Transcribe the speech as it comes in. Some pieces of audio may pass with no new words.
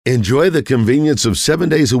Enjoy the convenience of 7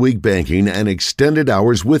 days a week banking and extended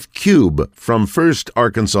hours with Cube from First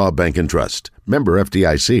Arkansas Bank and Trust. Member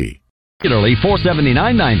FDIC. Regularly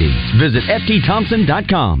 $479.90. Visit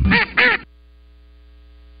ftthompson.com.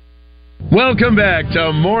 Welcome back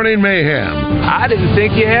to Morning Mayhem. I didn't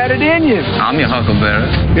think you had it in you. I'm your huckleberry.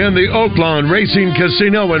 In the Oaklawn Racing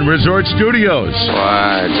Casino and Resort Studios.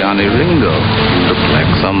 Why, Johnny Ringo, you look like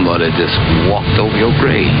somebody just walked over your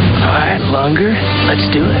grave. All right, Lunger, let's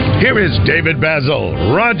do it. Here is David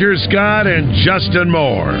Basil, Roger Scott, and Justin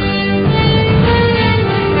Moore.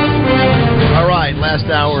 All right, last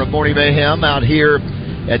hour of Morning Mayhem out here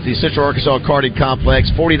at the Central Arkansas Karting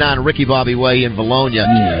Complex, 49 Ricky Bobby Way in Valonia.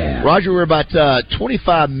 Yeah. Roger, we're about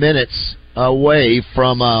 25 minutes away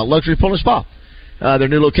from Luxury Pool and Spa. Their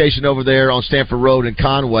new location over there on Stanford Road in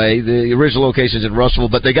Conway. The original location is in Russellville,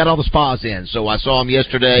 but they got all the spas in. So I saw them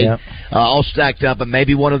yesterday, all stacked up, and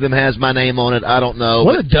maybe one of them has my name on it. I don't know.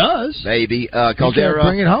 Well, it does. Maybe. Caldera,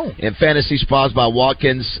 bring it home. And Fantasy Spas by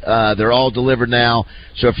Watkins. They're all delivered now.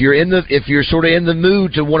 So if you're sort of in the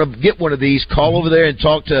mood to want to get one of these, call over there and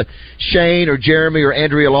talk to Shane or Jeremy or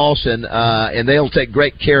Andrea Lawson, and they'll take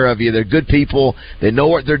great care of you. They're good people. They know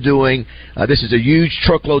what they're doing. This is a huge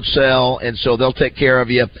truckload sale, and so they'll take care of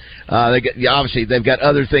you. Obviously, they've got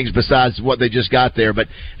other things besides what they just got there, but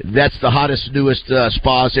that's the hottest, newest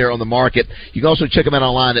spas there on the market. You can also check them out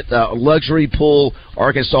online at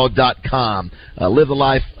luxurypoolarkansas.com. Live the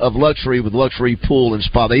life of luxury with Luxury Pool and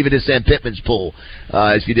Spa. They even did Sam Pittman's pool,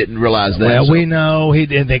 if you didn't realize that. Well, we know.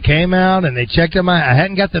 They came out and they checked them out. I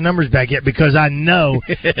hadn't got the numbers back yet because I know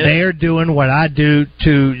they're doing what I do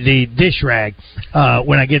to the dish rag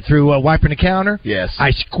when I get through wiping the counter. Yes. I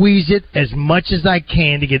squeeze it as much as I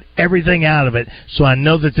can to get everything out of it, so I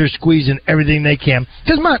know that they're squeezing everything they can.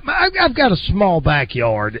 Because I've got a small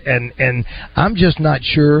backyard, and I'm just not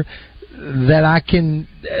sure that I can.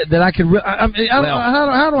 How do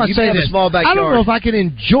I say this? A small backyard. I don't know if I can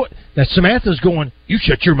enjoy. Now Samantha's going. You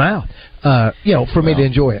shut your mouth. For me to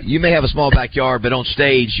enjoy it. You may have a small backyard, but on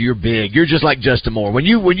stage you're big. You're just like Justin Moore. When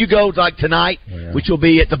you go like tonight, which will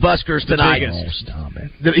be at the Buskers tonight. Oh, stop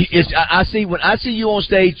it! I see you on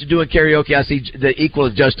stage doing karaoke. I see the equal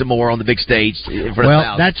of Justin Moore on the big stage.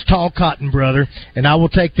 Well, that's tall cotton, brother, and I will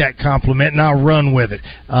take that compliment and I'll run with it.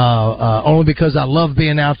 Only because I love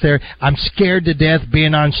being out there. I'm scared to death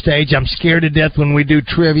being on stage. I'm scared to death when we do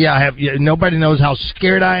trivia. Nobody knows how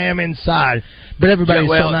scared I am inside. But everybody's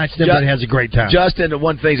so nice. Everybody has a great time. Justin,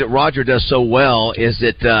 one of the things that Roger does so well is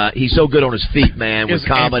that he's so good on his feet, man, with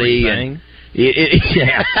comedy everything.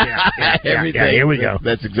 Everything. Yeah, here we go.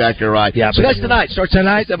 That's exactly right. Yeah, so that's tonight. Starts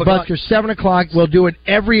tonight, Buskers, 7 o'clock. We'll do it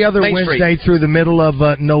every other Wednesday through the middle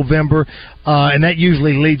of November, and that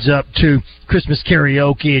usually leads up to Christmas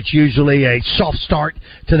karaoke. It's usually a soft start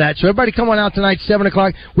to that. So everybody come on out tonight, 7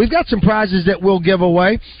 o'clock. We've got some prizes that we'll give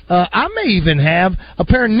away. I may even have a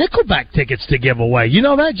pair of Nickelback tickets to give away. You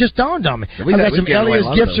know that? Just dawned on me. I've got some Elias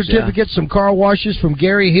gift certificates, some car washes from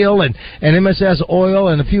Gary Hill and MSS Oil,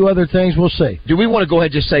 and a few other things. We'll see. Do we want to go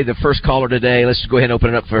ahead and just say the first caller today? Let's go ahead and open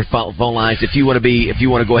it up for phone lines. If you want to go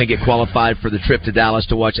ahead and get qualified for the trip to Dallas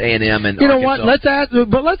to watch A&M and you know Arkansas.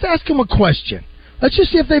 what? Let's ask them a question. Let's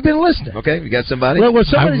just see if they've been listening. Okay, you got somebody? Well,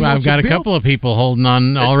 I've got a couple of people holding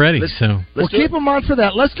on already. We'll keep them on for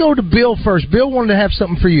that. Let's go to Bill first. Bill wanted to have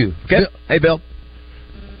something for you. Okay. Bill. Hey, Bill.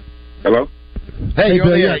 Hello? Hey, you're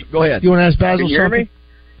Bill, on the air. Go ahead. You want to ask Basil Can you hear something? me?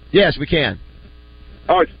 Yes, we can.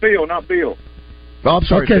 Oh, it's Phil, not Bill. Oh, I'm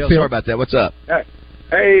sorry, Okay, Phil. Phil. Sorry about that. What's up?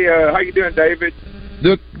 Hey, how you doing, David?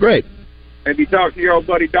 Doing great. Have you talked to your old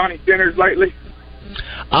buddy Donnie Sinners lately?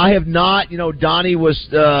 I have not. You know, Donnie was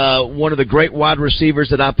one of the great wide receivers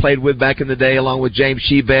that I played with back in the day, along with James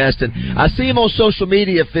Shebest. And I see him on social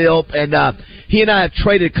media, Phil, and he and I have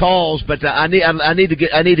traded calls. But I need to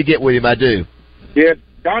get with him. I do. Yeah,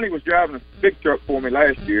 Donnie was driving a big truck for me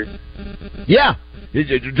last year. Yeah.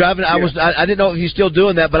 Driving, I didn't know if he's still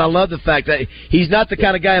doing that, but I love the fact that he's not the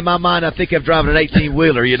kind of guy in my mind I think of driving an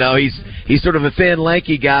 18-wheeler. You know, he's sort of a thin,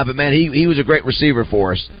 lanky guy, but man, he was a great receiver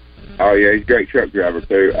for us. Oh yeah, he's a great truck driver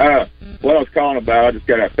too. What I was calling about, I just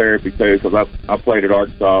got out of therapy too because I played at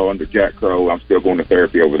Arkansas under Jack Crow. I'm still going to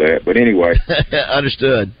therapy over that. But anyway,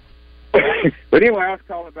 understood. But anyway, I was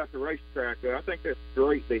calling about the racetrack. I think that's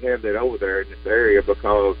great they have that over there in this area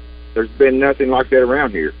because there's been nothing like that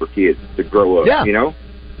around here for kids to grow up. Yeah. You know.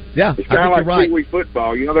 Yeah, it's kind of like Pee-wee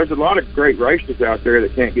football. You know, there's a lot of great races out there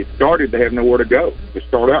that can't get started. They have nowhere to go to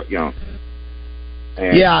start out young.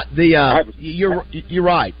 And you're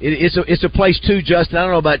right. It's a place too, Justin. I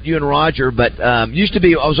don't know about you and Roger, but used to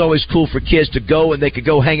be. I was always cool for kids to go and they could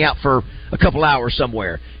go hang out for a couple hours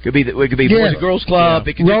somewhere. It could be Boys and Girls Club.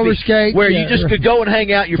 It could roller skate, where you just could go and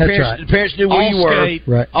hang out. Your parents knew where you were.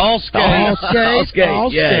 Right. All skate.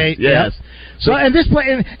 Yes. So and this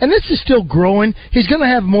is still growing. He's going to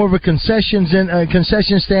have more of a concession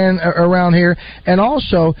stand around here, and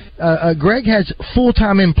also Greg has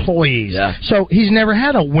full-time employees. Yeah. So he's never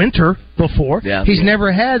had a winter before. Yeah. He's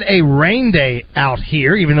never had a rain day out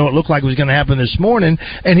here, even though it looked like it was going to happen this morning.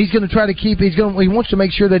 And he's going to try to keep. He wants to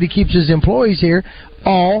make sure that he keeps his employees here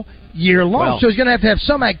all year long. Well, so he's going to have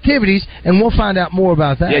some activities, and we'll find out more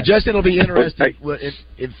about that. Yeah, Justin will be interested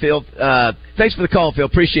in Phil. Thanks for the call, Phil.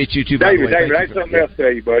 Appreciate you too, by the way. David, I have something else to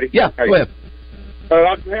tell you, buddy. Yeah, go ahead.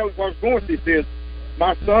 I was going with this is,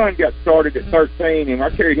 my son got started at 13, and I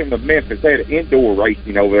carried him to Memphis. They had an indoor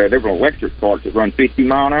racing over there. There were electric cars that run 50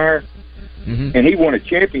 mile an hour. Mm-hmm. And he won a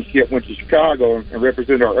championship, went to Chicago, and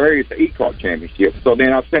represented our area at the E-Kart Championship. So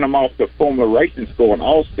then I sent him off to Formula Racing School in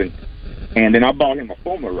Austin. And then I bought him a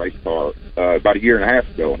Formula race car about a year and a half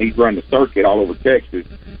ago, and he's run the circuit all over Texas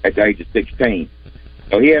at the age of 16.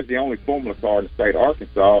 So he has the only Formula car in the state of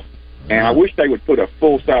Arkansas, and I wish they would put a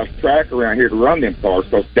full-size track around here to run them cars,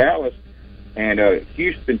 because Dallas and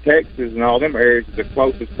Houston, Texas, and all them areas is the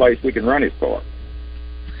closest place we can run his car.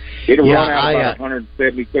 It'll run out about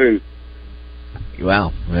 172.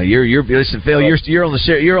 Wow, listen, Phil. You're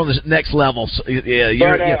on the next level. So,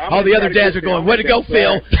 all the other dads are going, "Way to go,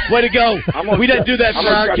 Phil! Way to go! We didn't do that for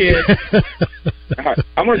our kids."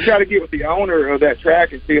 I'm going to try to get with the owner of that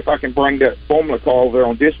track and see if I can bring that Formula car over there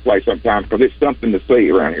on display sometime, because it's something to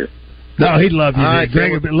see around here. No, he'd love you. Right,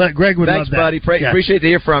 Greg would love that. Thanks, buddy. Appreciate to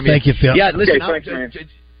hear from you. Thank you, Phil. Yeah, listen, okay, thanks, man.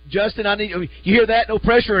 Justin, you hear that? No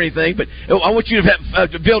pressure or anything, but I want you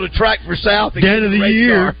to build a track for South. Dad of the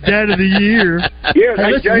year. Dad of the year. Yeah,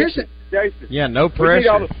 hey, Jason. Yeah, no pressure. We need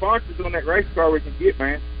all the sponsors on that race car we can get,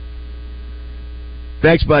 man.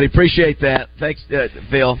 Thanks, buddy. Appreciate that. Thanks,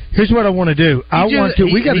 Phil. Here's what I want to do.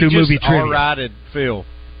 We got to do movie trivia. All-righted Phil.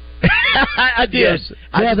 I did. Yes.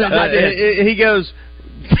 I did. He goes,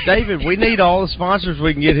 David, we need all the sponsors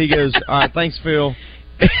we can get. He goes, all right, thanks, Phil.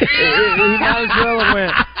 He might as well have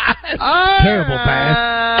went. Terrible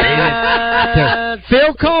pass.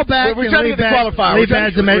 Phil, call back. We're trying to get the qualifier. We're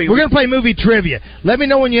going to play movie trivia. Let me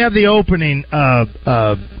know when you have the opening. Is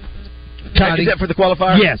that for the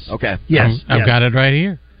qualifier? Yes. Okay. Yes. I've got it right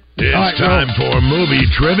here. It's time for movie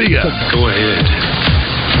trivia. Go ahead.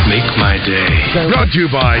 Make my day. Brought to you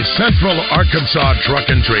by Central Arkansas Truck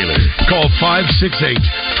and Trailer. Call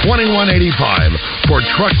 568-2185 for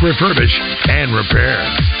truck refurbish and repair.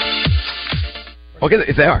 Okay,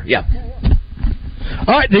 if they are, yeah.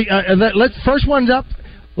 All right, first one's up.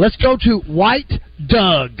 Let's go to White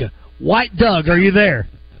Doug. White Doug, are you there?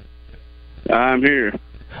 I'm here.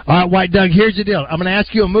 All right, White Doug, here's the deal. I'm going to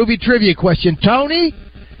ask you a movie trivia question. Tony,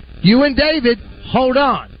 you and David, hold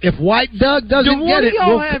on. If White Doug doesn't get it,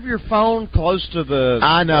 y'all have your phone close to the...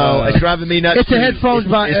 I know. It's driving me nuts, It's the headphones.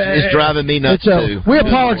 It's driving me nuts, too. We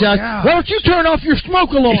apologize. Why don't you turn off your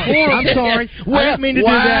smoke alarm? I'm sorry. I didn't mean to do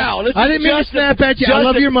that. I didn't mean to snap at you. I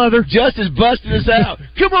love your mother. Justice busting us out.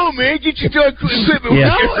 Come on, man. Get your equipment.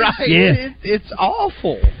 Yeah. Right. Yeah. It's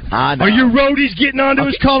awful. I know. Are your roadies getting onto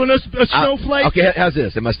us, calling us a snowflake? Okay, how's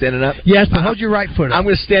this? Am I standing up? Yes, but hold your right foot up. I'm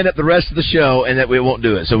going to stand up the rest of the show, and that we won't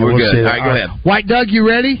do it, so we're good. All right, go ahead. White Doug, you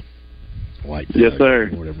ready? White Doug. Yes, sir.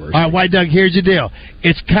 All right, White Doug, here's the deal.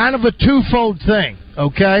 It's kind of a twofold thing,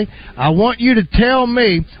 okay? I want you to tell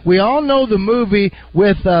me, we all know the movie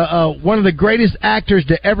with one of the greatest actors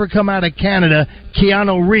to ever come out of Canada,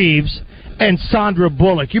 Keanu Reeves, and Sandra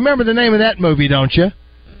Bullock. You remember the name of that movie, don't you?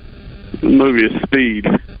 The movie is Speed.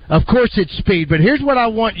 Of course it's Speed, but here's what I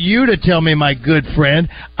want you to tell me, my good friend.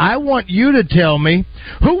 I want you to tell me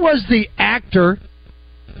who was the actor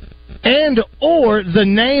and or the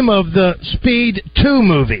name of the Speed 2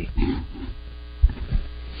 movie.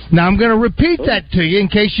 Now, I'm going to repeat that to you in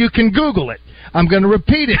case you can Google it. I'm going to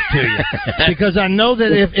repeat it to you because I know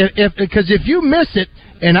that if you miss it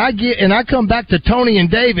and I come back to Tony and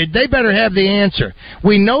David, they better have the answer.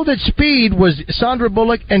 We know that Speed was Sandra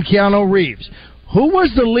Bullock and Keanu Reeves. Who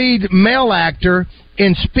was the lead male actor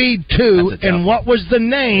in Speed 2, and what was the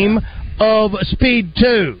name of Speed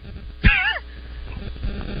 2?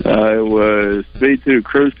 It was Speed 2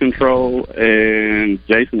 Cruise Control and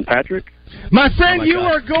Jason Patrick. My friend, you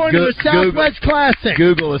are going to the Southwest Classic.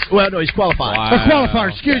 Google is... Well, no, he's qualified. Wow. A qualifier,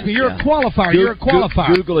 excuse me. You're a qualifier. You're a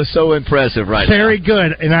qualifier. Google is so impressive right now. Very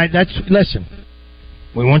good. And listen,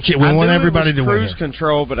 we want everybody to win. Cruise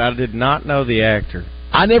Control, but I did not know the actor.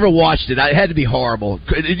 I never watched it. It had to be horrible.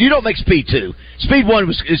 You don't make Speed 2. Speed 1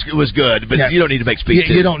 was good, but you don't need to make Speed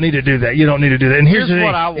 2. You don't need to do that. And here's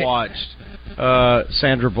what I watched.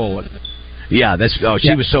 Sandra Bullock. Yeah,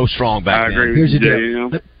 she was so strong back then. I agree Here's with the you.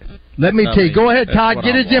 deal. Let me tell you. Go ahead, Todd.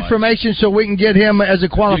 Get his information so we can get him as a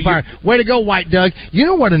qualifier. Way to go, White Doug. You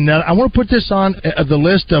know what? I want to put this on the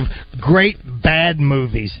list of great bad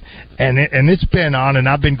movies, and it's been on, and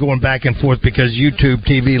I've been going back and forth because YouTube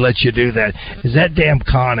TV lets you do that. Is that damn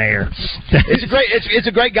Con Air? It's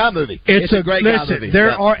a great guy movie. It's a great guy movie.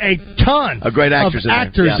 There are a ton of great actors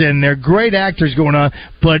in there. Great actors going on,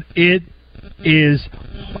 but it's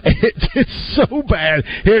so bad.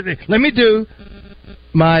 Here, let me do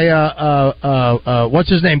my what's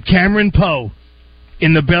his name? Cameron Poe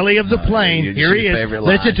in the belly of the plane. Here he is.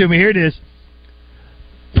 Listen to me. Here it is.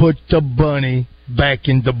 Put the bunny back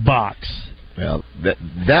in the box. Well,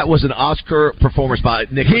 that was an Oscar performance by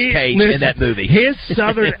Nicolas Cage in that movie. His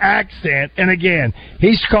southern accent, and again,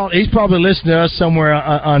 he's probably listening to us somewhere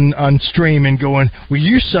on stream and going, "Well,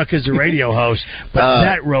 you suck as a radio host." But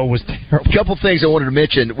that role was terrible. A couple things I wanted to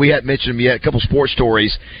mention. We hadn't mentioned them yet. A couple sports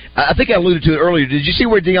stories. I think I alluded to it earlier. Did you see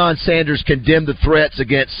where Deion Sanders condemned the threats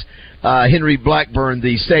against Henry Blackburn,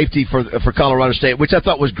 the safety for Colorado State, which I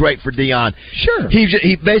thought was great for Deion. Sure.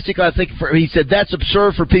 He basically, I think, he said, that's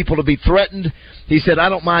absurd for people to be threatened. He said, I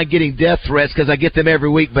don't mind getting death threats because I get them every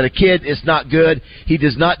week, but a kid is not good. He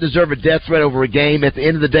does not deserve a death threat over a game. At the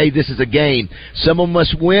end of the day, this is a game. Someone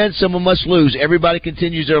must win, someone must lose. Everybody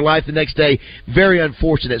continues their life the next day. Very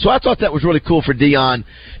unfortunate. So I thought that was really cool for Deion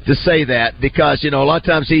to say that because, a lot of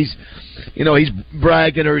times he's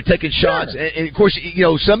bragging or taking shots. Sure. And of course,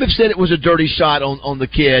 some have said it was a dirty shot on the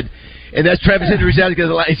kid. And that's Travis Henry's out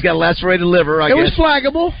because he's got a lacerated liver, I guess. It was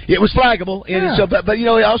flaggable. It was flaggable. And so, but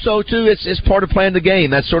also, too, it's part of playing the game.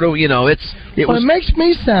 That's sort of, it makes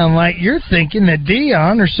me sound like you're thinking that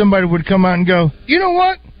Deion or somebody would come out and go, you know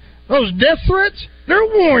what? Those death threats, they're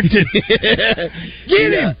warranted.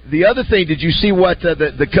 Get him. The other thing, did you see what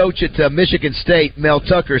the coach at Michigan State, Mel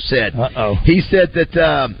Tucker, said? Uh-oh. He said that...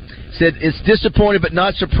 said it's disappointing but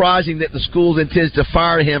not surprising that the school intends to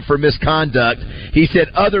fire him for misconduct. He said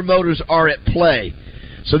other motives are at play.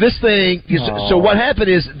 So this thing, so what happened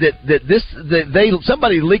is that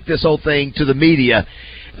somebody leaked this whole thing to the media,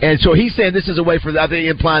 and so he's saying this is a way for, I think,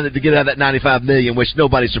 implying that to get out of that $95 million, which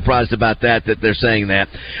nobody's surprised about that they're saying that.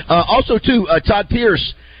 Also, too, Todd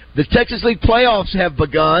Pierce, the Texas League playoffs have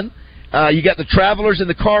begun. You got the Travelers and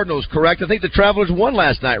the Cardinals, correct? I think the Travelers won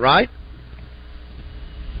last night, right?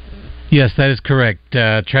 Yes, that is correct.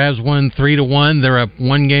 Travs won 3-1. They're up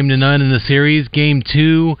 1-0 in the series. Game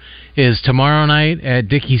 2 is tomorrow night at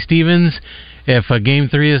Dickey Stevens. If Game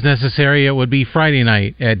 3 is necessary, it would be Friday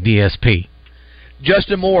night at DSP.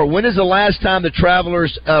 Justin Moore, when is the last time the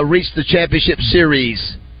Travelers reached the championship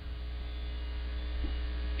series?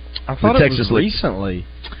 I thought it was recently.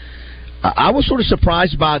 I was sort of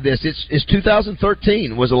surprised by this. It's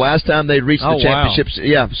 2013 was the last time they reached the championships. Wow.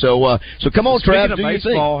 Yeah, so come on, Trav, do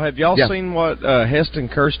baseball, your thing. Have y'all seen what Heston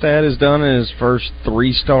Kjerstad has done in his first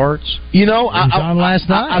 3 starts? On last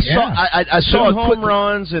night. I saw 2 home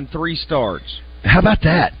runs and 3 starts. How about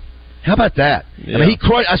that? Yeah. I mean,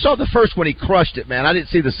 I saw the first one. He crushed it, man. I didn't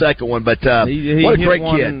see the second one, but he what a great hit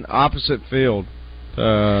one kid. Opposite field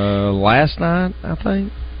last night, I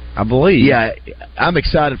think. I believe. Yeah, I'm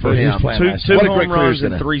excited for him. Two home runs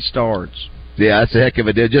and 3 starts. Yeah, that's a heck of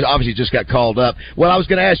a deal. Just got called up. Well, I was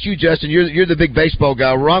going to ask you, Justin. You're the big baseball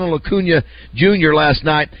guy. Ronald Acuna Jr. last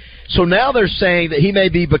night. So now they're saying that he may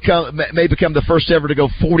become the first ever to go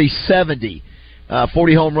 40-70,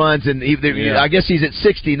 40 home runs, and I guess he's at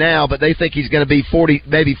 60 now. But they think he's going to be 40,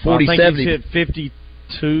 maybe 40-70. I think he's hit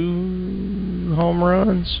 52 home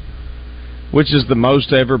runs, which is the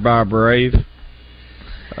most ever by a Brave.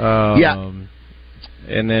 And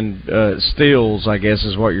then steals, I guess,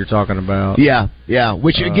 is what you're talking about. Yeah.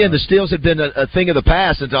 Which again, the steals have been a thing of the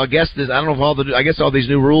past until I guess I don't know if all these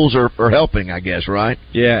new rules are helping. I guess, right?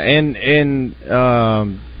 Yeah, and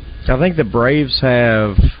I think the Braves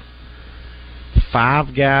have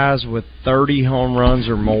 5 guys with 30 home runs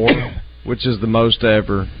or more, which is the most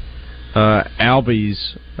ever.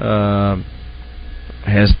 Albies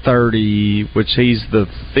has 30, which he's the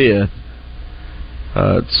 5th.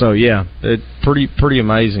 It's pretty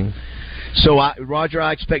amazing. So, Roger,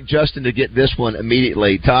 I expect Justin to get this one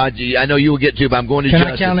immediately. Todd, I know you will get to, but I'm going to Justin.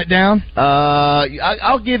 Can I count it down?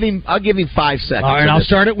 I'll give him 5 seconds. All right, I'll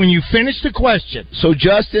start it when you finish the question. So,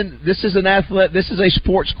 Justin, this is a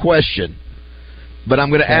sports question, but I'm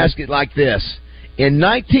going to ask it like this: in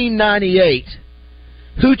 1998,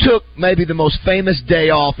 who took maybe the most famous day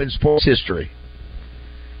off in sports history?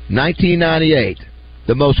 1998.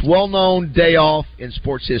 The most well-known day off in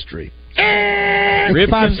sports history.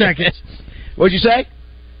 5 seconds. What'd you say?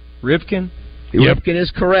 Ripken? Ripken is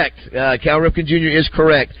correct. Cal Ripken Jr. is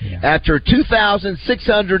correct. Yeah. After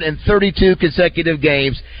 2,632 consecutive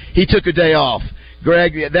games, he took a day off.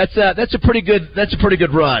 Greg, that's a pretty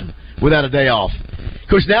good run without a day off. Of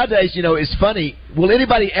course, nowadays, it's funny. Will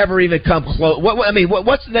anybody ever even come close?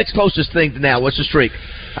 What's the next closest thing to now? What's the streak?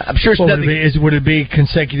 I'm sure it's nothing. Would it be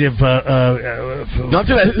consecutive? No, I'm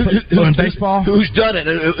talking about in baseball. Who's done it?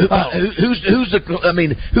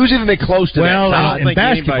 Who's even been close to that? Well, I in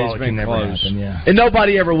basketball, it can never happen. Yeah, and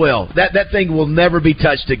nobody ever will. That thing will never be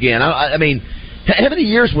touched again. I mean. How many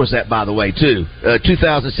years was that, by the way, too?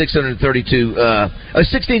 2,632,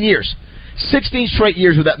 16 years. 16 straight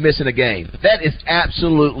years without missing a game. That is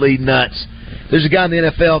absolutely nuts. There's a guy in the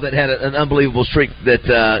NFL that had an unbelievable streak that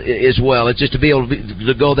as well. It's just to be able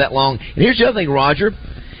to go that long. And here's the other thing, Roger.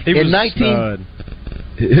 He was a stud.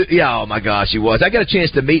 Yeah, oh my gosh, he was. I got a chance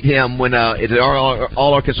to meet him when at our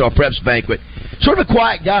All Arkansas Preps banquet. Sort of a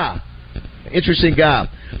quiet guy. Interesting guy.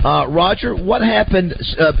 Roger, what happened?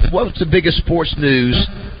 What's the biggest sports news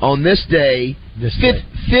on this day?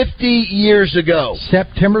 50 years ago.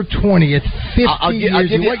 September 20th, 50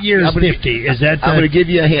 years ago. What year is 50? Is that? I'm going to give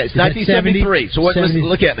you a hint. It's 1973. So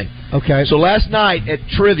look at me. Okay. So last night at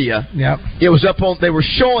trivia, it was up on. They were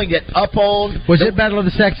showing it up on. Was it Battle of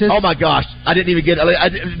the Sexes? Oh my gosh, I didn't even get.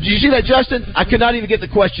 Did you see that, Justin? I could not even get the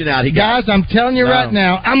question out. Guys, I'm telling you right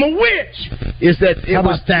now, I'm a witch. Is that it? How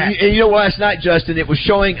was about that? And last night, Justin, it was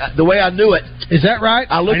showing the way I knew it. Is that right?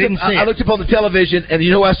 I looked up on the television, and you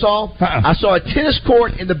know what I saw? I saw a tennis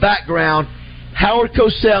court in the background, Howard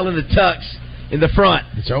Cosell in the tux in the front.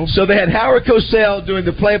 So they had Howard Cosell doing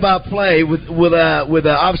the play-by-play with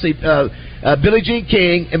obviously Billie Jean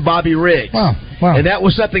King and Bobby Riggs. Wow. And that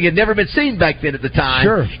was something that had never been seen back then at the time.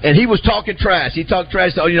 Sure. And he was talking trash. He talked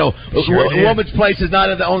trash. A woman's place is not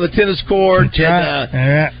on the tennis court.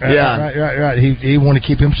 Right. He wanted to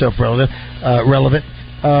keep himself relevant.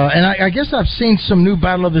 And I guess I've seen some new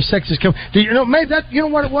Battle of the Sexes come. Maybe that. You know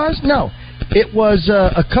what it was? No, it was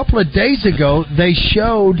a couple of days ago. They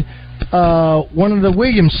showed one of the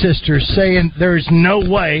Williams sisters saying there's no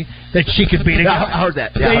way that she could beat a guy. I heard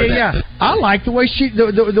that. Yeah. I like the way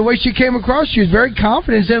the way she came across. She was very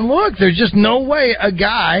confident and look, there's just no way a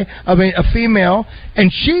female,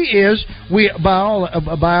 and she is by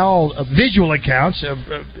all visual accounts.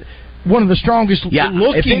 One of the strongest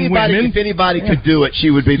looking women. If anybody could do it, she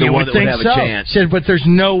would be the one that would have a chance. Said, but there's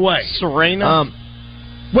no way. Serena.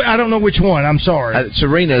 Well, I don't know which one. I'm sorry.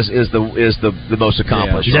 Serena is the most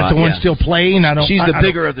accomplished. Is that the one still playing? She's the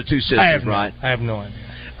bigger of the two sisters, right? I have no idea.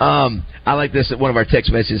 I like this. One of our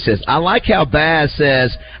text messages says, "I like how Baz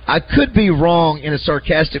says I could be wrong in a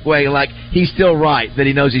sarcastic way, like he's still right, that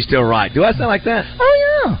he knows he's still right." Do I sound like that?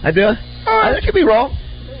 Oh yeah, I do. I could be wrong.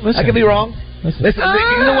 I could be wrong. Listen, you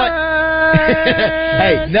know what?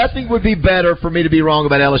 Hey, nothing would be better for me to be wrong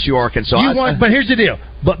about LSU Arkansas. But here's the deal.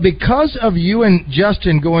 But because of you and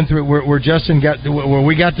Justin going through where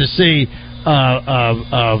we got to see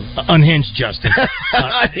unhinged Justin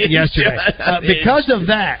yesterday. Because of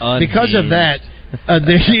that,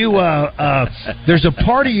 there's a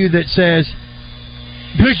part of you that says,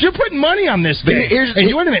 because you're putting money on this game. Wait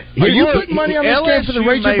a minute. Are you putting money on this game for the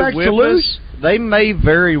Razorbacks to lose? They may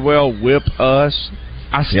very well whip us.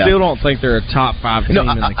 I still don't think they're a top 5 team in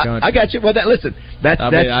the country. I got you. Well,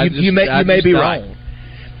 you may be right.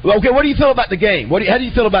 Well, okay, what do you feel about the game? How do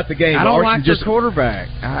you feel about the game? I don't like their quarterback.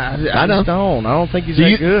 I just don't. I don't think he's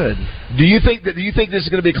that good. Do you think this is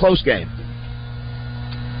going to be a close game?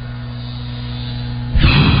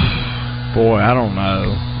 Boy, I don't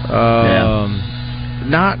know.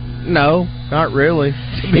 Not really.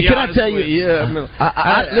 Can I tell you?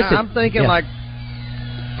 Listen, I'm thinking like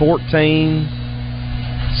 14,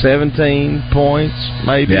 17 points,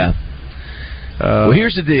 maybe. Yeah. Well,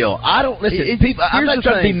 here's the deal. I don't listen. I'm not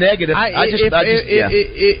trying to be negative.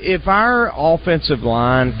 If our offensive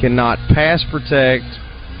line cannot pass protect,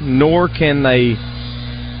 nor can they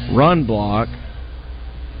run block,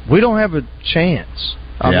 we don't have a chance.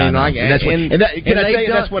 That's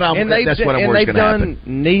what I'm worried is going to happen. And they've done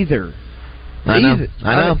neither. I know.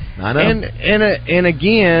 And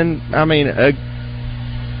again,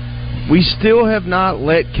 we still have not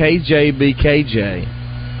let KJ be KJ.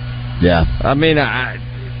 Yeah. I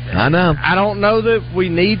know. I don't know that we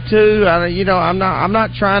need to. I'm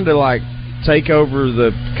not trying to take over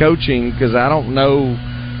the coaching because I don't know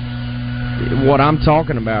what I'm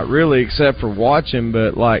talking about really, except for watching.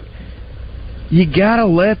 But you gotta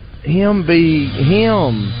let him be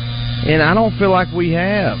him, and I don't feel like we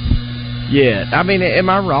have yet. Am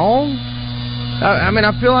I wrong? I mean,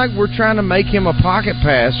 I feel like we're trying to make him a pocket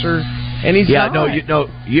passer, and he's not.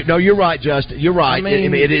 You're right, Justin. You're right. I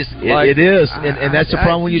mean, it is, and that's the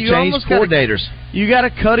problem when you change coordinators. You got to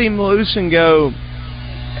cut him loose and go.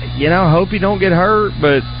 Hope he don't get hurt,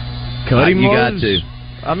 but cut him loose. You got to.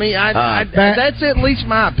 I mean, that's at least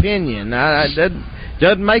my opinion. That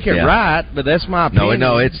doesn't make it right, but that's my opinion.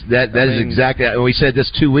 No, that is exactly. We said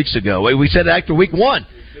this 2 weeks ago. We said it after week 1.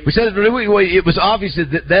 We said it was obvious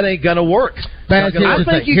that ain't going to work. I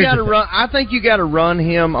think you got to run. I think you got to run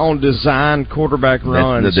him on design quarterback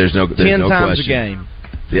runs. There's no 10 question. times a game.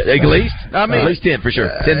 Yeah, at least. I mean, at least 10 for sure.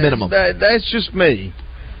 10 minimum. That's just me.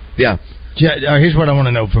 Yeah. Here's what I want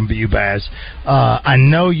to know from you, Baz. I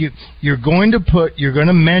know you're going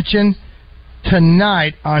to mention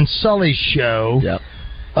tonight on Sully's show. Yeah.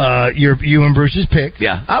 You and Bruce's pick.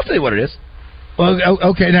 Yeah, I'll tell you what it is. Well,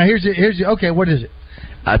 okay. Now here's okay. What is it?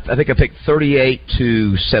 I think I picked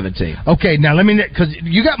 38-17. Okay, now let me, because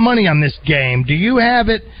you got money on this game. Do you have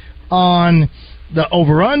it on the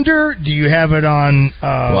over/under? Do you have it on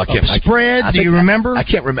spread? Do you remember? I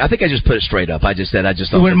can't remember. I think I just put it straight up. I just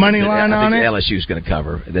thought went money line on it. LSU's going to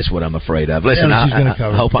cover. That's what I'm afraid of. Listen, LSU's going to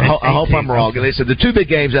cover. I hope I'm wrong. Listen, the two big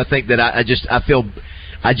games. I think that I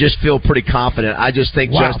just feel pretty confident. I just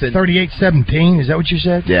think Justin 38-17. Is that what you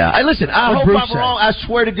said? Yeah. Listen, I hope I'm wrong. I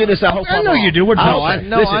swear to goodness, I hope I'm wrong. I know you do.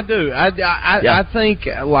 I do. I think,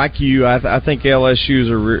 like you, I think LSU's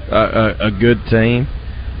a good team.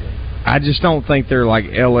 I just don't think they're like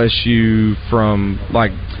LSU from like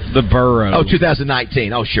the Burrow. Oh,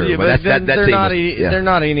 2019. Oh, sure. Yeah, but they're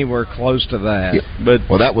not anywhere close to that. Yeah.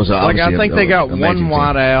 But that was obviously I think they got one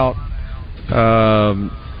wide out.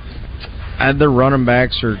 And their running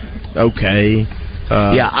backs are okay.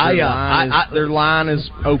 Their line is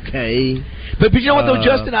okay. But you know what though,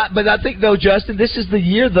 Justin? I think though, Justin, this is the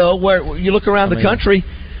year though where you look around the country.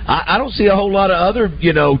 I don't see a whole lot of other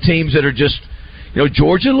teams that are just.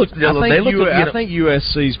 Georgia look. I think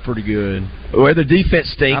USC's pretty good. Where their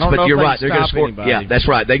defense stinks, but you're right. They're going to score. Anybody. Yeah, that's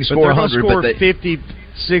right. They can score 100, but they 50,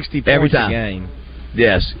 60 every points time. a game.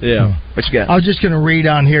 Yes. Yeah. What you got? I was just going to read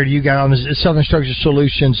on here to you guys on the Southern Structure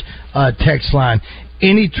Solutions text line.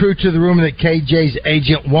 Any truth to the rumor that KJ's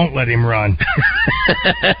agent won't let him run?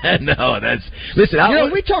 No, that's... Listen,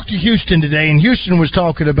 we talked to Houston today, and Houston was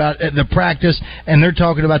talking about the practice, and they're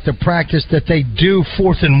talking about the practice that they do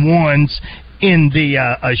 4th and 1s in the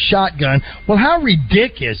shotgun. Well, how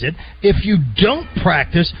ridiculous is it if you don't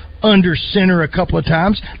practice under center a couple of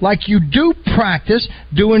times, like you do practice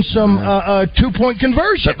doing some 2-point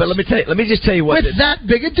conversions? But let me just tell you what. With that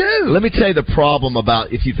big a dude. Let me tell you the problem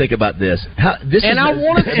about if you think about this. I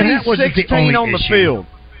want to see 16 on the field.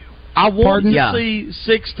 I want to see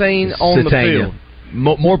 16 on the field.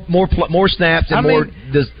 More snaps and more.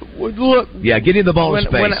 Look, getting the ball in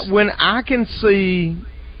space. When I can see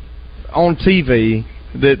on TV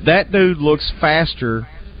that dude looks faster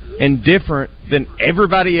and different than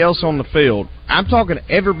everybody else on the field. I'm talking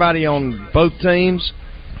everybody on both teams.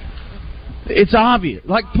 It's obvious.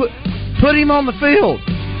 Like put him on the field.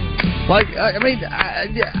 Like I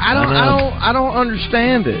don't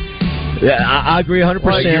understand it. Yeah, I agree 100%.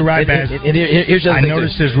 Well, you're right, man. Here's the I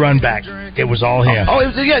noticed his run back. It was all him.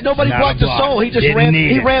 Nobody blocked a soul. He just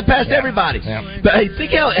ran past everybody. Yeah. But hey,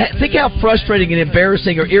 think how frustrating and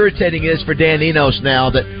embarrassing or irritating it is for Dan Enos now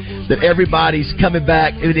that everybody's coming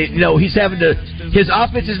back. He's having to. His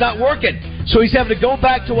offense is not working, so he's having to go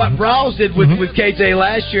back to what Browse did with KJ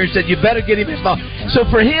last year and said, "You better get him his ball." So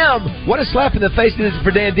for him, what a slap in the face it is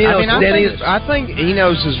for Dan Enos. I think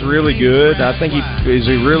Enos is really good. I think he's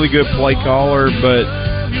a really good play caller, but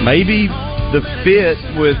maybe the fit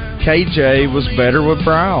with KJ was better with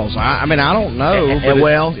Browse. I don't know.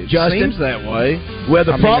 It Justin, seems that way. Well,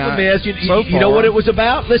 the problem is, you know what it was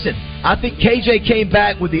about? Listen, I think KJ came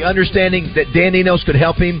back with the understanding that Dan Enos could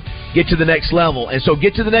help him get to the next level. And so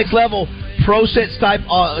get to the next level, pro-set style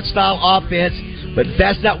offense, but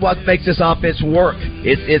that's not what makes this offense work.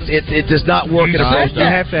 It does not work in a pro style. You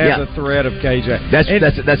have to have the threat of KJ. That's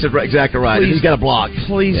exactly right. Please, he's got a block.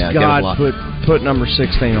 Please, God, put number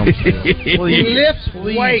 16 on the field.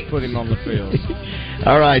 Please put him on the field.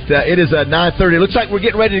 All right, it is 9:30. It looks like we're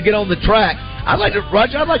getting ready to get on the track.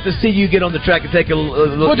 Roger, I'd like to see you get on the track and take a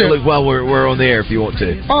look while we're on the air if you want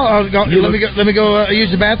to. Let me go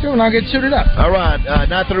use the bathroom and I'll get suited up. All right,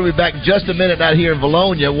 9:30. We'll be back in just a minute out here in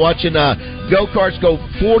Valonia watching go-karts go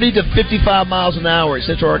 40 to 55 miles an hour at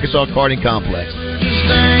Central Arkansas Karting Complex.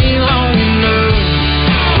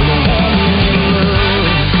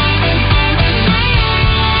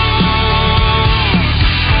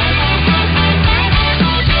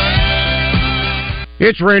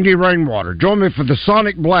 It's Randy Rainwater. Join me for the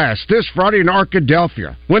Sonic Blast this Friday in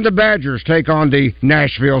Arkadelphia when the Badgers take on the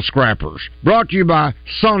Nashville Scrappers. Brought to you by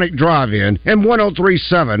Sonic Drive-In and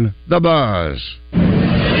 103.7 The Buzz.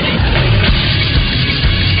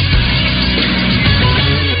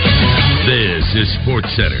 This is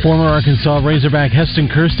SportsCenter. Former Arkansas Razorback Heston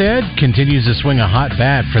Kjerstad continues to swing a hot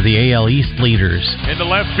bat for the AL East leaders. Into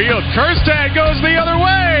left field, Kjerstad goes the other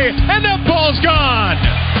way, and that ball's gone.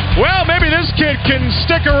 Well, maybe this kid can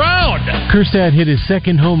stick around. Kjerstad hit his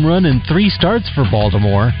second home run in 3 starts for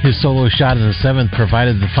Baltimore. His solo shot in the 7th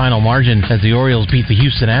provided the final margin as the Orioles beat the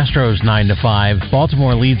Houston Astros 9-5.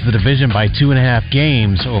 Baltimore leads the division by 2.5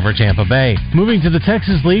 games over Tampa Bay. Moving to the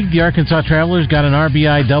Texas League, the Arkansas Travelers got an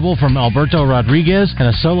RBI double from Alberto Rodriguez and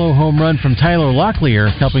a solo home run from Tyler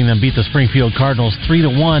Locklear, helping them beat the Springfield Cardinals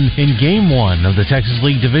 3-1 in Game 1 of the Texas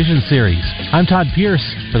League Division Series. I'm Todd Pierce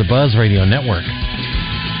for the Buzz Radio Network.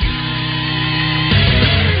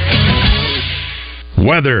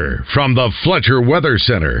 Weather from the Fletcher Weather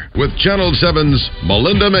Center with Channel 7's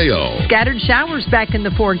Melinda Mayo. Scattered showers back in the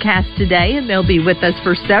forecast today, and they'll be with us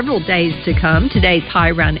for several days to come. Today's high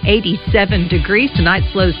around 87 degrees.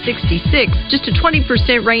 Tonight's low 66. Just a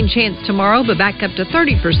 20% rain chance tomorrow, but back up to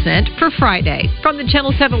 30% for Friday. From the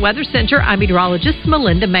Channel 7 Weather Center, I'm meteorologist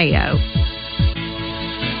Melinda Mayo.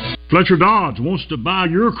 Fletcher Dodge wants to buy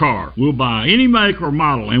your car. We'll buy any make or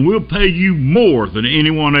model, and we'll pay you more than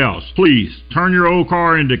anyone else. Please, turn your old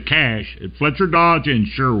car into cash at Fletcher Dodge in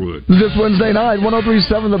Sherwood. This Wednesday night,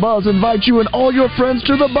 103.7 The Buzz invites you and all your friends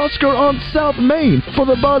to the Busker on South Main for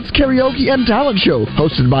the Buzz Karaoke and Talent Show,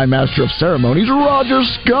 hosted by Master of Ceremonies Roger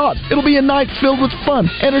Scott. It'll be a night filled with fun,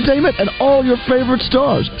 entertainment, and all your favorite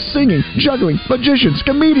stars, singing, juggling, magicians,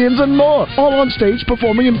 comedians, and more, all on stage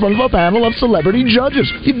performing in front of a panel of celebrity judges.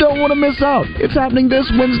 You don't want to miss out. It's happening this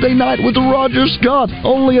Wednesday night with Roger Scott,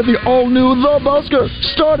 only at the all-new The Busker,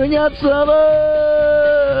 starting at 7.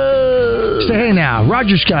 Say, hey now,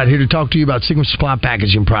 Roger Scott here to talk to you about Sigma Supply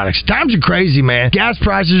Packaging Products. Times are crazy, man. Gas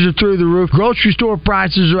prices are through the roof. Grocery store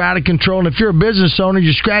prices are out of control. And if you're a business owner,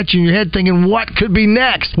 you're scratching your head thinking, what could be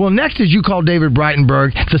next? Well, next is you call David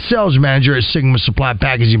Breitenberg, the sales manager at Sigma Supply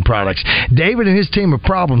Packaging Products. David and his team of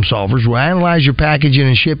problem solvers will analyze your packaging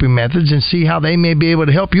and shipping methods and see how they may be able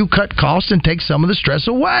to help you cut costs and take some of the stress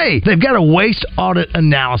away. They've got a waste audit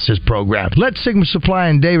analysis program. Let Sigma Supply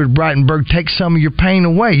and David Breitenberg take some of your pain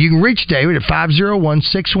away. You can reach David at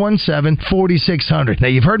 501-617-4600. Now,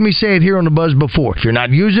 you've heard me say it here on the Buzz before. If you're not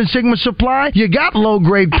using Sigma Supply, you got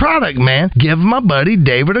low-grade product, man. Give my buddy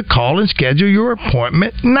David a call and schedule your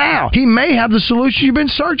appointment now. He may have the solution you've been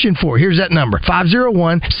searching for. Here's that number,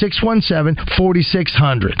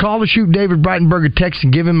 501-617-4600. Call or shoot David Breitenberg a text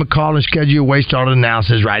and give him a call and schedule your waste audit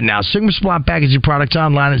analysis right now. Sigma Supply Packaging Products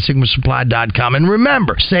online at sigmasupply.com. And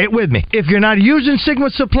remember, say it with me, if you're not using Sigma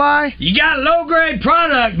Supply, you got low-grade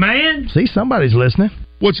product, man. See, somebody's listening.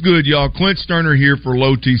 What's good, y'all? Clint Sterner here for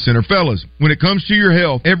Low T Center. Fellas, when it comes to your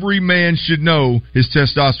health, every man should know his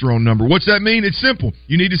testosterone number. What's that mean? It's simple.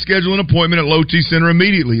 You need to schedule an appointment at Low T Center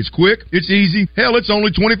immediately. It's quick. It's easy. Hell, it's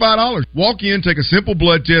only $25. Walk in, take a simple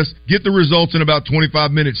blood test, get the results in about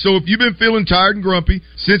 25 minutes. So if you've been feeling tired and grumpy,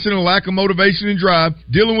 sensing a lack of motivation and drive,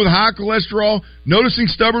 dealing with high cholesterol, noticing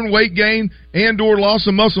stubborn weight gain, and or loss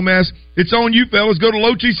of muscle mass, it's on you, fellas. Go to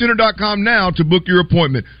lowtcenter.com now to book your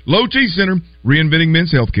appointment. Low T Center, reinventing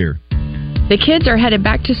men's healthcare. The kids are headed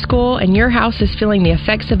back to school, and your house is feeling the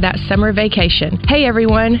effects of that summer vacation. Hey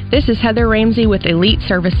everyone, this is Heather Ramsey with Elite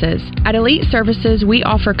Services. At Elite Services, we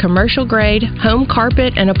offer commercial-grade, home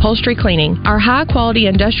carpet, and upholstery cleaning. Our high-quality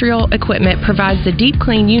industrial equipment provides the deep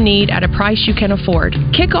clean you need at a price you can afford.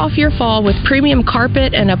 Kick off your fall with premium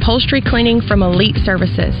carpet and upholstery cleaning from Elite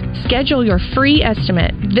Services. Schedule your free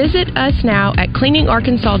estimate. Visit us now at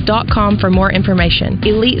cleaningarkansas.com for more information.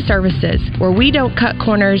 Elite Services, where we don't cut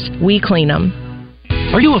corners, we clean them.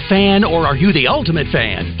 Are you a fan or are you the ultimate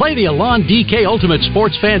fan? Play the Alon DK Ultimate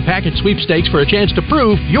Sports Fan Package Sweepstakes for a chance to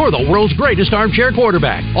prove you're the world's greatest armchair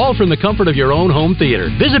quarterback. All from the comfort of your own home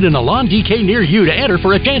theater. Visit an Alon DK near you to enter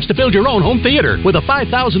for a chance to build your own home theater with a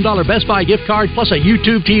 $5,000 Best Buy gift card plus a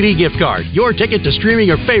YouTube TV gift card. Your ticket to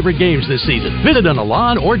streaming your favorite games this season. Visit an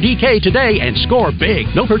Alon or DK today and score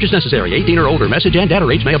big. No purchase necessary. 18 or older. Message and data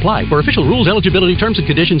rates may apply. For official rules, eligibility, terms and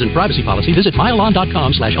conditions, and privacy policy, visit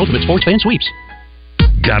myalon.com/ultimate sports fan sweeps.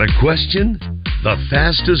 Got a question? The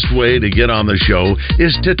fastest way to get on the show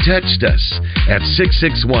is to text us at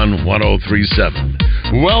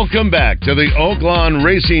 661-1037. Welcome back to the Oaklawn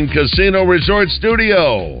Racing Casino Resort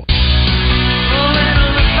Studio.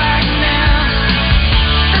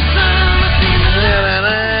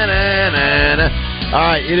 All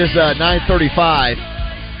right, it is 9:35.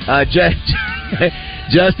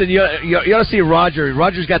 Justin, you ought to see Roger.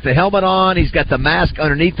 Roger's got the helmet on. He's got the mask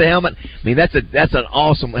underneath the helmet. I mean, that's an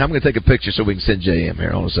awesome. I'm going to take a picture so we can send JM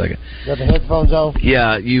here. Hold on a second. Got the headphones on?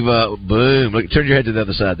 Yeah, you've boom. Look, turn your head to the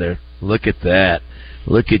other side there. Look at that.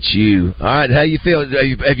 Look at you. All right, how you feel?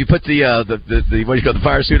 Have you put the what do you call the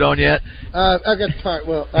fire suit on yet? I've got the fire.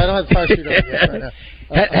 Well, I don't have the fire suit on yet right now.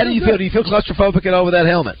 How do you feel? Do you feel claustrophobic over that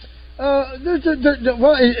helmet?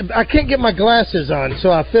 Well, I can't get my glasses on, so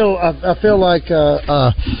I feel like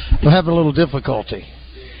I'm having a little difficulty.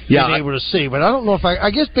 Yeah, being able to see, but I don't know if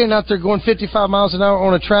I guess being out there going 55 miles an hour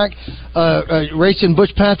on a track, racing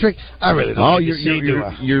Butch Patrick, I really don't.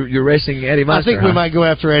 You're racing Eddie Munster. I think we might go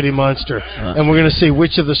after Eddie Munster, and we're going to see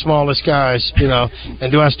which of the smallest guys,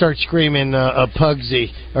 and do I start screaming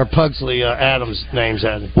Pugsley Adams names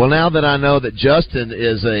at him? Well, now that I know that Justin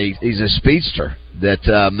he's a speedster,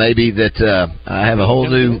 that maybe I have a whole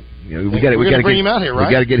new. We got to bring him out here, right?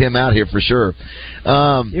 We got to get him out here for sure.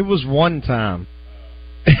 It was one time.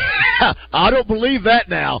 I don't believe that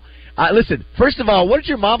now. Listen, first of all, what did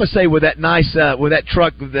your mama say with that nice, with that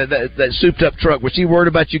truck, that souped up truck? Was she worried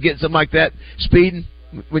about you getting something like that speeding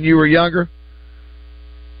when you were younger?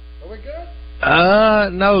 Are we good?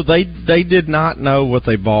 No, they did not know what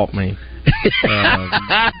they bought me.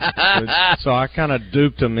 So I kind of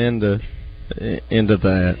duped them into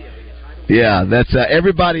that. Yeah, that's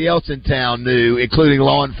everybody else in town knew, including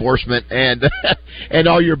law enforcement and and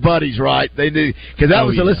all your buddies, right? They knew because that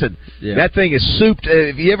was listen. Yeah. That thing is souped.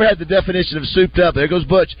 If you ever had the definition of souped up, there goes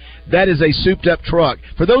Butch. That is a souped up truck.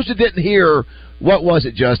 For those that didn't hear, what was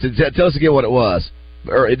it, Justin? Tell us again what it was,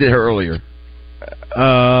 or it did earlier.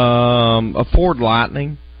 A Ford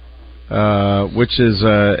Lightning, which is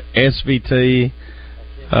a SVT.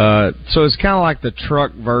 So it's kind of like the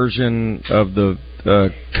truck version of the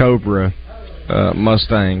Cobra,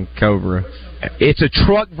 Mustang Cobra. It's a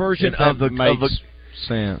truck version of the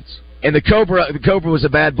sense. And the Cobra was a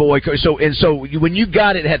bad boy. So when you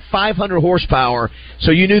got it, it had 500 horsepower.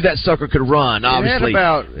 So you knew that sucker could run. Obviously,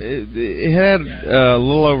 it had a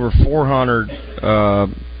little over 400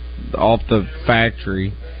 off the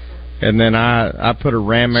factory, and then I put a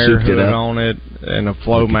ram air hood on it and a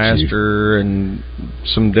Flowmaster and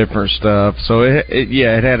some different stuff. So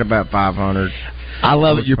it had about 500. I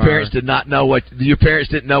love it. Your parents didn't know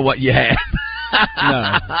what you had.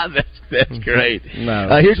 No, that's great.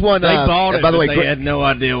 No, here's one. They bought it, by the way, they had no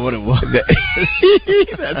idea what it was.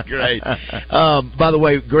 That's great. By the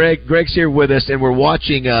way, Greg's here with us, and we're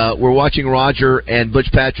watching Roger and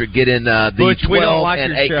Butch Patrick get in the Butch, 12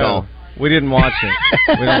 and 8 call. We didn't watch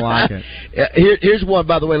it. We don't like it. Here's one,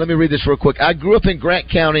 by the way. Let me read this real quick. I grew up in Grant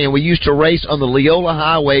County, and we used to race on the Leola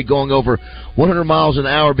Highway going over 100 miles an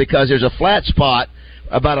hour because there's a flat spot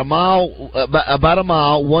about a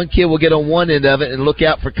mile. One kid will get on one end of it and look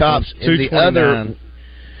out for cops, and the other,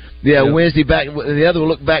 Wednesday back, the other will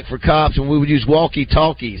look back for cops, and we would use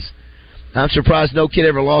walkie-talkies. I'm surprised no kid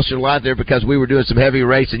ever lost their life there because we were doing some heavy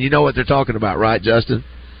racing. You know what they're talking about, right, Justin?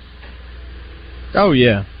 Oh,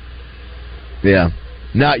 yeah. Yeah.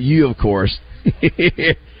 Not you, of course.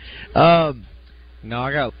 No,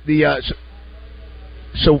 I got the.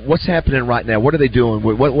 So what's happening right now? What are they doing?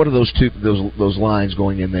 What are those lines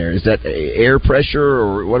going in there? Is that air pressure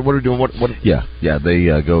or what are they doing? What? Yeah. They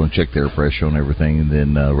go and check the air pressure on everything and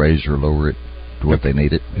then raise or lower it to what they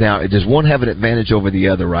need it. Now, does one have an advantage over the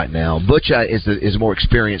other right now? Butch is a more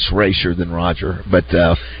experienced racer than Roger, but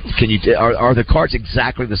can you are the carts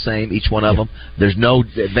exactly the same? Each one of them. There's no